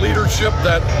leadership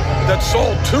that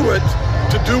saw to it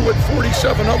to do what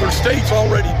 47 other states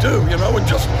already do, you know, and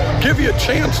just give you a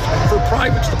chance for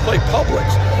privates to play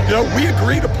publics. You know, we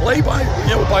agree to play by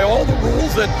all the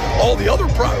rules that all the other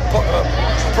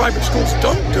private schools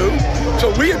don't do. So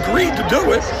we agreed to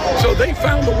do it. So they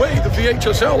found a way, the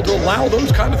VHSL, to allow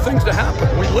those kind of things to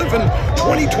happen. We live in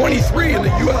 2023 in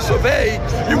the US of A.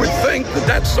 You would think that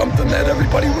that's something that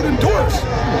everybody would endorse.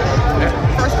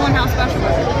 First one, how special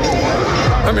was it?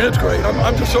 I mean, it's great.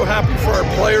 I'm just so happy for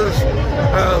our players.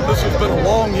 This has been a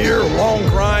long year, a long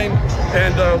grind,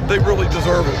 and they really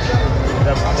deserve it.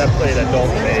 That play that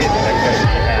Dalton made, that catch that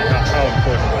you had, how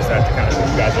important was that to kind of put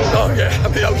you guys over? Oh, yeah. I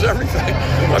mean, that was everything.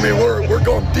 I mean, we're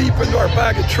going deep into our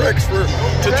bag of tricks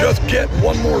to just get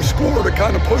one more score to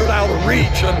kind of put it out of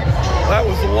reach, and that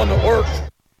was the one that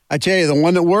worked. I tell you, the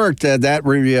one that worked,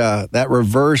 that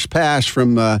reverse pass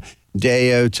from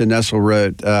Deo to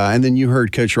Nesselrode. And then you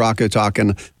heard Coach Rocco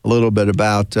talking a little bit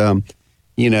about,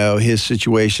 his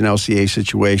situation, LCA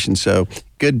situation. So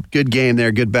good game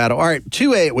there, good battle. All right,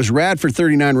 2A, it was Radford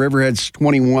 39, Riverheads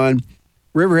 21.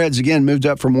 Riverheads, again, moved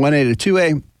up from 1A to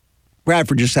 2A.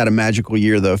 Radford just had a magical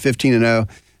year, though, 15-0,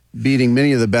 beating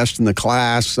many of the best in the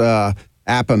class,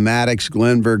 Appomattox,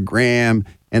 Glenburg, Graham,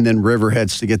 and then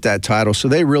Riverheads to get that title. So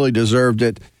they really deserved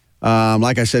it.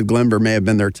 Like I said, Glenburg may have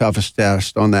been their toughest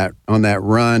test on that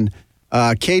run.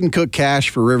 Caden Cook Cash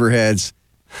for Riverheads,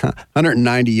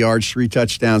 190 yards, 3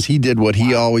 touchdowns. He did what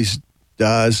he always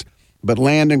does. but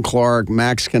Landon Clark,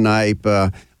 Max Knipe,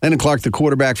 Landon Clark, the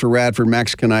quarterback for Radford,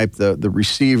 Max Knipe, the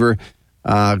receiver.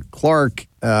 Clark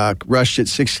rushed it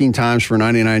 16 times for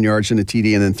 99 yards and a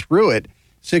TD, and then threw it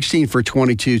 16 for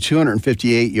 22,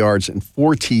 258 yards and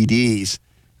 4 TDs.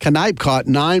 Knipe caught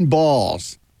 9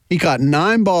 balls. He caught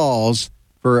 9 balls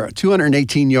for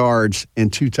 218 yards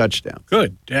and 2 touchdowns.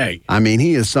 Good day. I mean,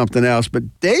 he is something else.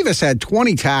 But Davis had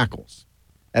 20 tackles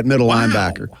at middle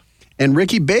linebacker. And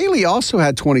Ricky Bailey also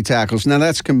had 20 tackles. Now,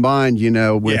 that's combined,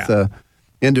 with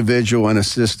individual and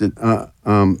assisted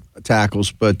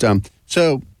tackles. But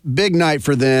so big night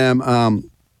for them.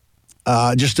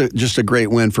 Just a great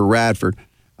win for Radford.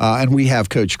 And we have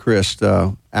Coach Christ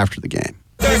after the game.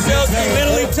 Ourselves to be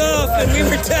mentally tough, and we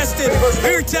were tested.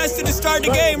 We were tested to start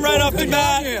the game right off the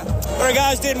bat. But our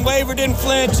guys didn't waver, didn't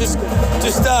flinch, just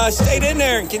stayed in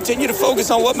there and continued to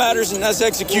focus on what matters, and that's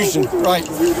execution. Right.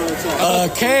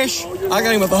 Cash, I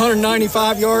got him with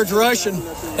 195 yards rushing,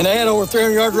 and they had over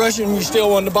 300 yards rushing, and you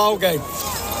still won the ball game.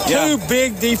 Yeah. 2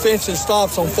 big defensive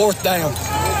stops on 4th down.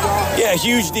 Yeah,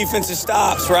 huge defensive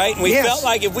stops, right? And we felt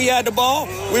like if we had the ball,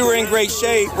 we were in great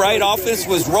shape, right? Offense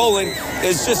was rolling.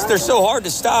 It's just they're so hard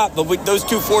to stop, but those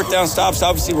 2 4th down stops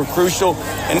obviously were crucial.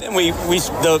 And then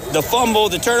the fumble,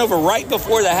 the turnover right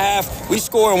before the half, we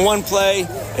score in one play,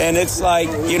 and it's like,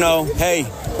 hey,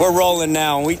 we're rolling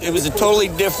now. It was a totally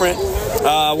different.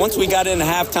 Once we got into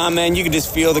halftime, man, you could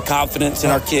just feel the confidence in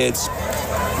our kids.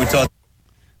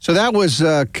 So that was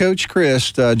Coach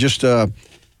Christ, just a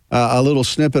little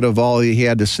snippet of all he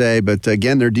had to say. But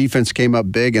again, their defense came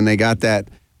up big, and they got that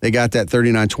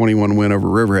 39-21 win over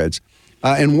Riverheads.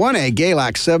 In 1A,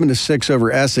 Galax 7-6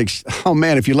 over Essex. Oh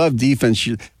man, if you love defense,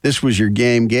 this was your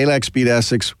game. Galax beat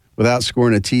Essex without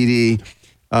scoring a TD.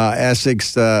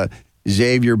 Essex,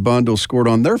 Xavier Bundle scored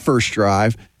on their first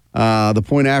drive. The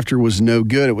point after was no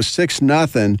good. It was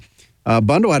 6-0.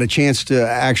 Bundle had a chance to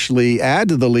actually add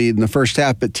to the lead in the first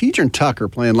half, but Tejan Tucker,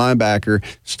 playing linebacker,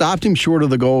 stopped him short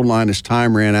of the goal line as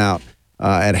time ran out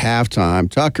at halftime.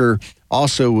 Tucker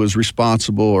also was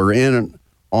responsible or in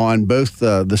on both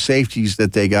the safeties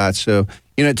that they got. So,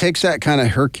 it takes that kind of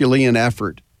Herculean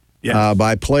effort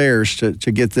by players to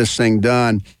get this thing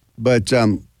done. But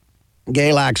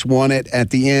Galax won it at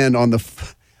the end on the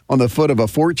foot of a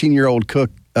 14-year-old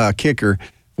kicker.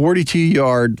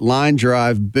 42-yard line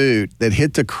drive boot that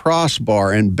hit the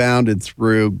crossbar and bounded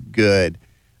through good.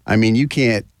 I mean, you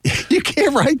can't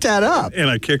write that up. And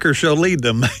a kicker shall lead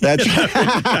them. That's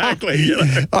exactly.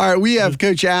 All right, we have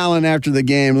Coach Allen after the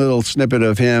game. Little snippet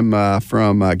of him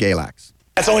from Galax.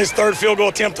 That's only his 3rd field goal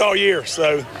attempt all year.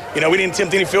 So, we didn't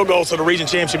attempt any field goals to the region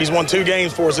championship. He's won 2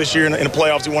 games for us this year in the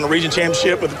playoffs. He won a region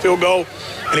championship with a field goal,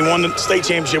 and he won the state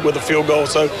championship with a field goal.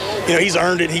 So, he's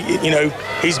earned it.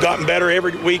 He's gotten better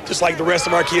every week, just like the rest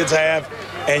of our kids have.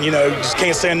 And, just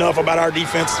can't say enough about our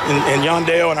defense and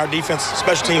Yondale and our defense,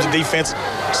 special teams and defense,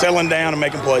 settling down and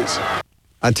making plays.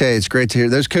 I tell you, it's great to hear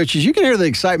those coaches. You can hear the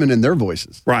excitement in their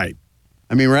voices. Right.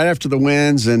 I mean, right after the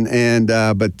wins,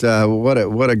 but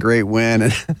what a great win!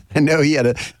 And I know he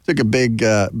took a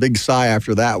big sigh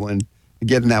after that one,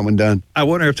 getting that one done. I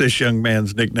wonder if this young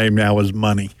man's nickname now is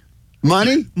Money.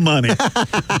 Money? Money.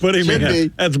 What do you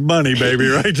mean? That's money, baby,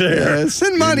 right there. Yeah,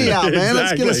 send money out, man. Exactly.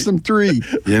 Let's get us some 3.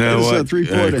 You know what,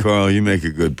 3-pointer. Carl? You make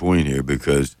a good point here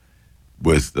because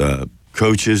with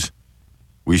coaches,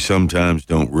 we sometimes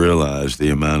don't realize the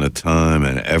amount of time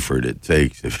and effort it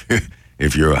takes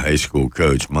if you're a high school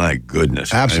coach. My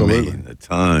goodness. Absolutely. I mean, the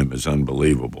time is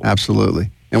unbelievable.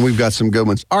 Absolutely. And we've got some good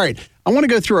ones. All right. I want to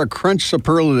go through our Crunch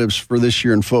superlatives for this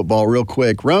year in football real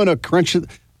quick. Roanoke Crunch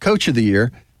Coach of the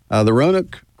Year. The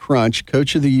Roanoke Crunch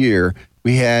Coach of the Year.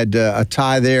 We had a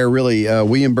tie there, really.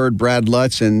 William Byrd, Brad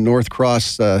Lutz, and North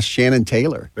Cross Shannon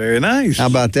Taylor. Very nice. How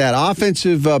about that?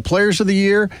 Offensive Players of the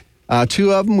Year.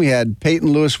 2 of them. We had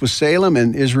Peyton Lewis with Salem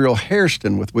and Israel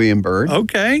Hairston with William Byrd.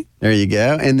 Okay. There you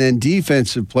go. And then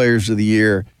Defensive Players of the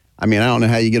Year. I mean, I don't know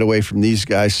how you get away from these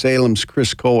guys. Salem's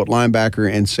Chris Cole at linebacker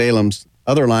and Salem's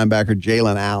other linebacker,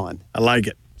 Jalen Allen. I like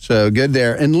it. So good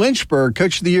there. And Lynchburg,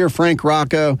 Coach of the Year, Frank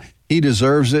Rocco. He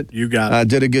deserves it. You got it.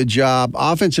 Did a good job.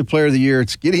 Offensive Player of the Year,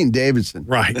 it's Gideon Davidson.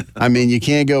 Right. I mean, you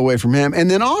can't go away from him.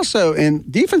 And then also in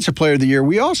Defensive Player of the Year,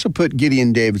 we also put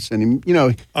Gideon Davidson. He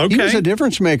was a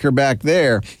difference maker back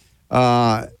there.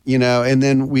 And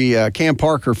then we Cam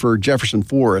Parker for Jefferson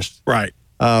Forest. Right.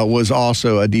 Was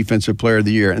also a Defensive Player of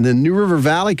the Year. And then New River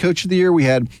Valley Coach of the Year, we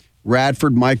had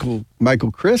Radford Michael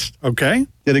Christ. Okay.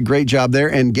 Did a great job there.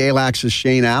 And Galax's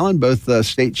Shane Allen, both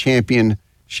state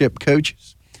championship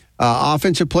coaches.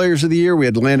 Offensive Players of the Year, we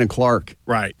had Landon Clark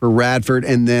for Radford,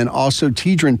 and then also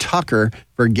Tejan Tucker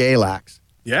for Galax.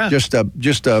 Yeah. Just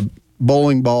a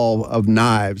bowling ball of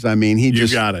knives. I mean, he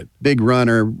just got it. Big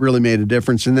runner, really made a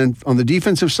difference. And then on the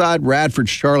defensive side,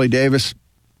 Radford's Charlie Davis.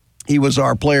 He was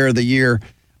our player of the year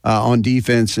on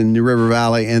defense in New River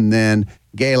Valley. And then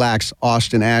Galac's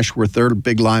Austin Ashworth, their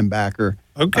big linebacker,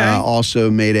 also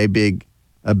made a big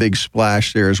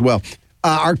splash there as well.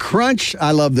 Our Crunch,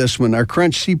 I love this one. Our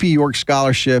Crunch CP York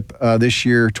Scholarship this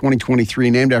year,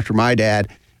 2023, named after my dad,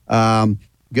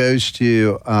 goes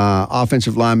to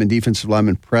offensive lineman, defensive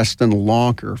lineman Preston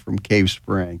Lonker from Cave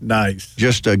Spring. Nice.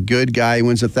 Just a good guy. He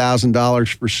wins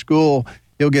 $1,000 for school.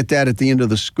 He'll get that at the end of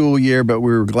the school year, but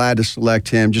we were glad to select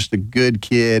him. Just a good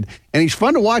kid. And he's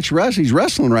fun to watch wrestle. He's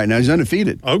wrestling right now. He's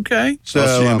undefeated. Okay. So,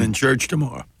 I'll see him in church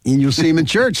tomorrow. And you'll see him in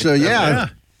church. So, yeah.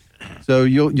 So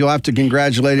you'll have to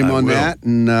congratulate him on that.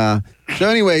 And so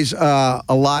anyways, a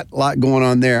lot going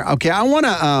on there. Okay, I want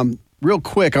to, real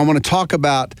quick, I want to talk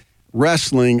about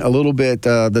wrestling a little bit.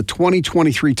 The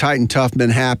 2023 Titan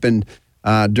Toughman happened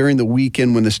during the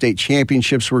weekend when the state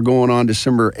championships were going on,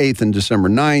 December 8th and December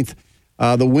 9th.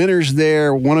 The winners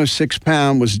there,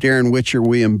 106-pound was Darren Witcher,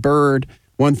 William Bird,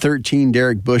 113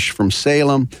 Derek Bush from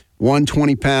Salem,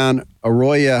 120-pound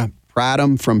Arroya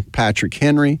Pradham from Patrick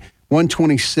Henry,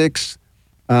 126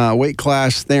 weight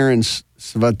class Theron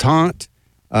Svatant,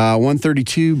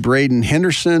 132 Braden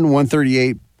Henderson,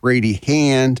 138 Brady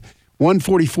Hand,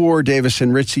 144 Davis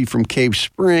Henritzi from Cave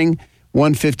Spring,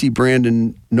 150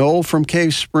 Brandon Knoll from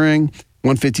Cave Spring,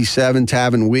 157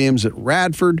 Tavin Williams at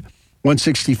Radford,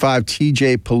 165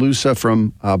 TJ Palusa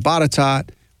from Botetourt,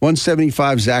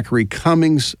 175 Zachary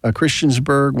Cummings,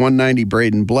 Christiansburg, 190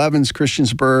 Braden Blevins,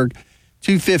 Christiansburg,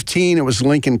 215 it was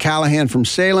Lincoln Callahan from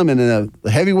Salem, and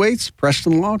the heavyweights,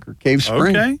 Preston Lonker, Cave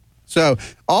Spring. Okay. So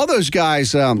all those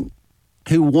guys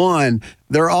who won,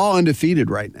 they're all undefeated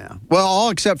right now. Well,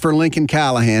 all except for Lincoln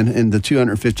Callahan in the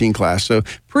 215 class. So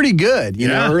pretty good, you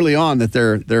know, early on that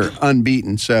they're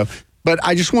unbeaten. So, but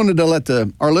I just wanted to let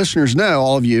our listeners know,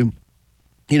 all of you,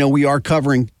 you know, we are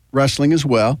covering wrestling as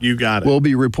well. You got it. We'll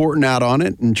be reporting out on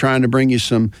it and trying to bring you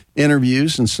some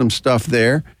interviews and some stuff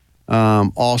there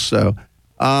also.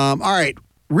 All right,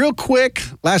 real quick,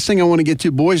 last thing I want to get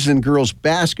to, boys and girls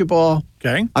basketball.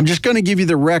 Okay. I'm just going to give you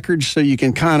the records so you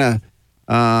can kind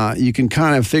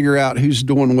of figure out who's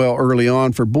doing well early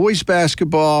on. For boys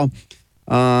basketball,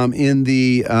 in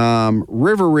the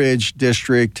River Ridge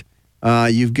district,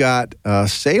 you've got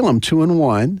Salem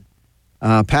 2-1.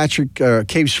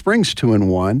 Cave Springs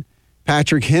 2-1,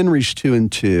 Patrick Henry's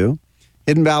 2-2,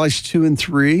 Hidden Valley's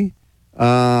 2-3,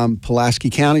 Pulaski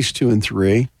County's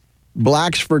 2-3,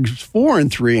 Blacksburg's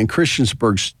 4-3, and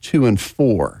Christiansburg's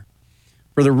 2-4.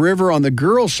 For the River on the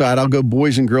girls' side, I'll go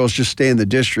boys and girls, just stay in the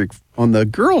district. On the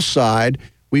girls' side,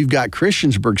 we've got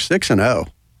Christiansburg 6-0.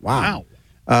 Wow.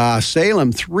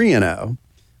 Salem 3-0.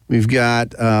 We've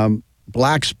got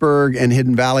Blacksburg and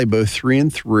Hidden Valley both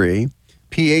 3-3.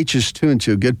 PH is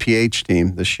 2-2, good PH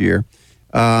team this year.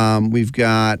 We've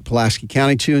got Pulaski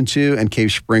County 2-2 and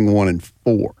Cave Spring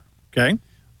 1-4. Okay.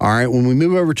 All right. When we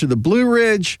move over to the Blue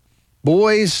Ridge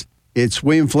boys, it's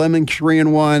William Fleming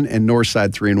 3-1 and Northside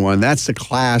 3-1. That's the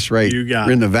class right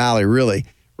in the valley, really,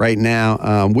 right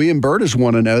now. William Bird is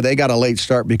 1-0. They got a late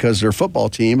start because their football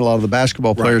team, a lot of the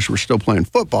basketball players were still playing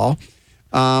football.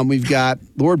 We've got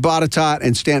Lord Botetourt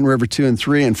and Stanton River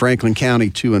 2-3 and Franklin County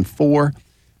 2-4.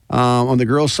 On the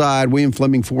girls' side, William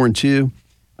Fleming 4-2.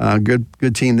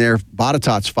 Good team there.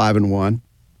 Botetourt's 5-1.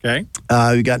 Okay.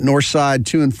 We got Northside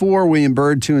 2-4, William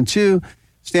Bird 2-2,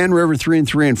 Stanton River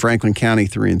 3-3, and Franklin County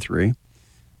 3-3.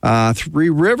 Three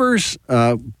Rivers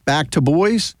back to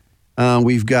boys.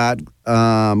 We've got we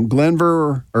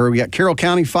got Carroll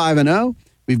County 5-0.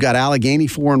 We've got Allegheny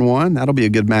 4-1. That'll be a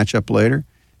good matchup later.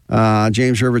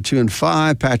 James River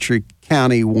 2-5, Patrick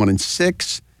County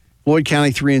 1-6. Floyd County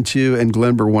 3-2, and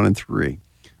Glenver 1-3.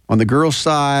 On the girls'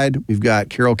 side, we've got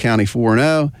Carroll County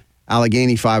 4-0,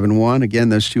 Allegheny 5-1. Again,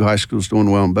 those two high schools doing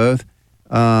well in both.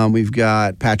 We've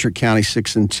got Patrick County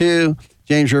 6-2,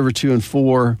 James River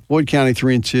 2-4, Floyd County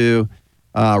 3-2,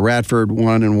 Radford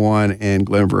 1-1, and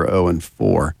Glenver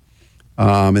 0-4.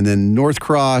 And then North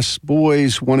Cross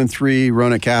boys 1-3,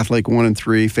 Roanoke Catholic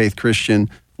 1-3, Faith Christian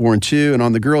 4-2. And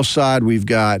on the girls' side, we've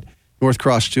got North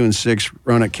Cross 2-6,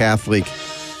 Roanoke Catholic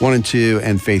 1-2,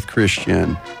 and Faith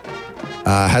Christian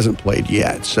hasn't played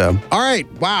yet. So, all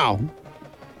right, wow.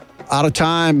 Out of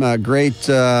time. Great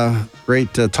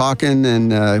talking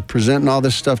and presenting all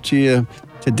this stuff to you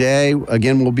today.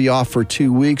 Again, we'll be off for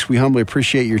 2 weeks. We humbly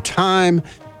appreciate your time.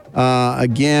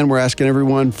 Again, we're asking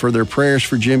everyone for their prayers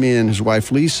for Jimmy and his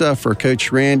wife, Lisa, for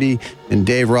Coach Randy and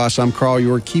Dave Ross. I'm Carl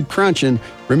York. Keep crunching.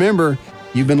 Remember,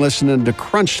 you've been listening to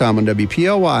Crunch Time on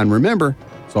WPLY. And remember,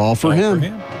 it's all for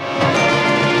him.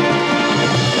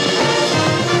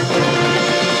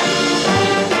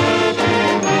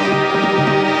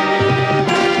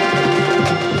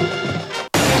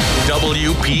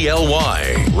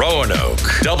 Roanoke,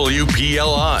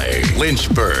 WPLI,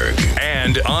 Lynchburg,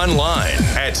 and online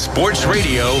at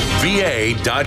sportsradiova.com.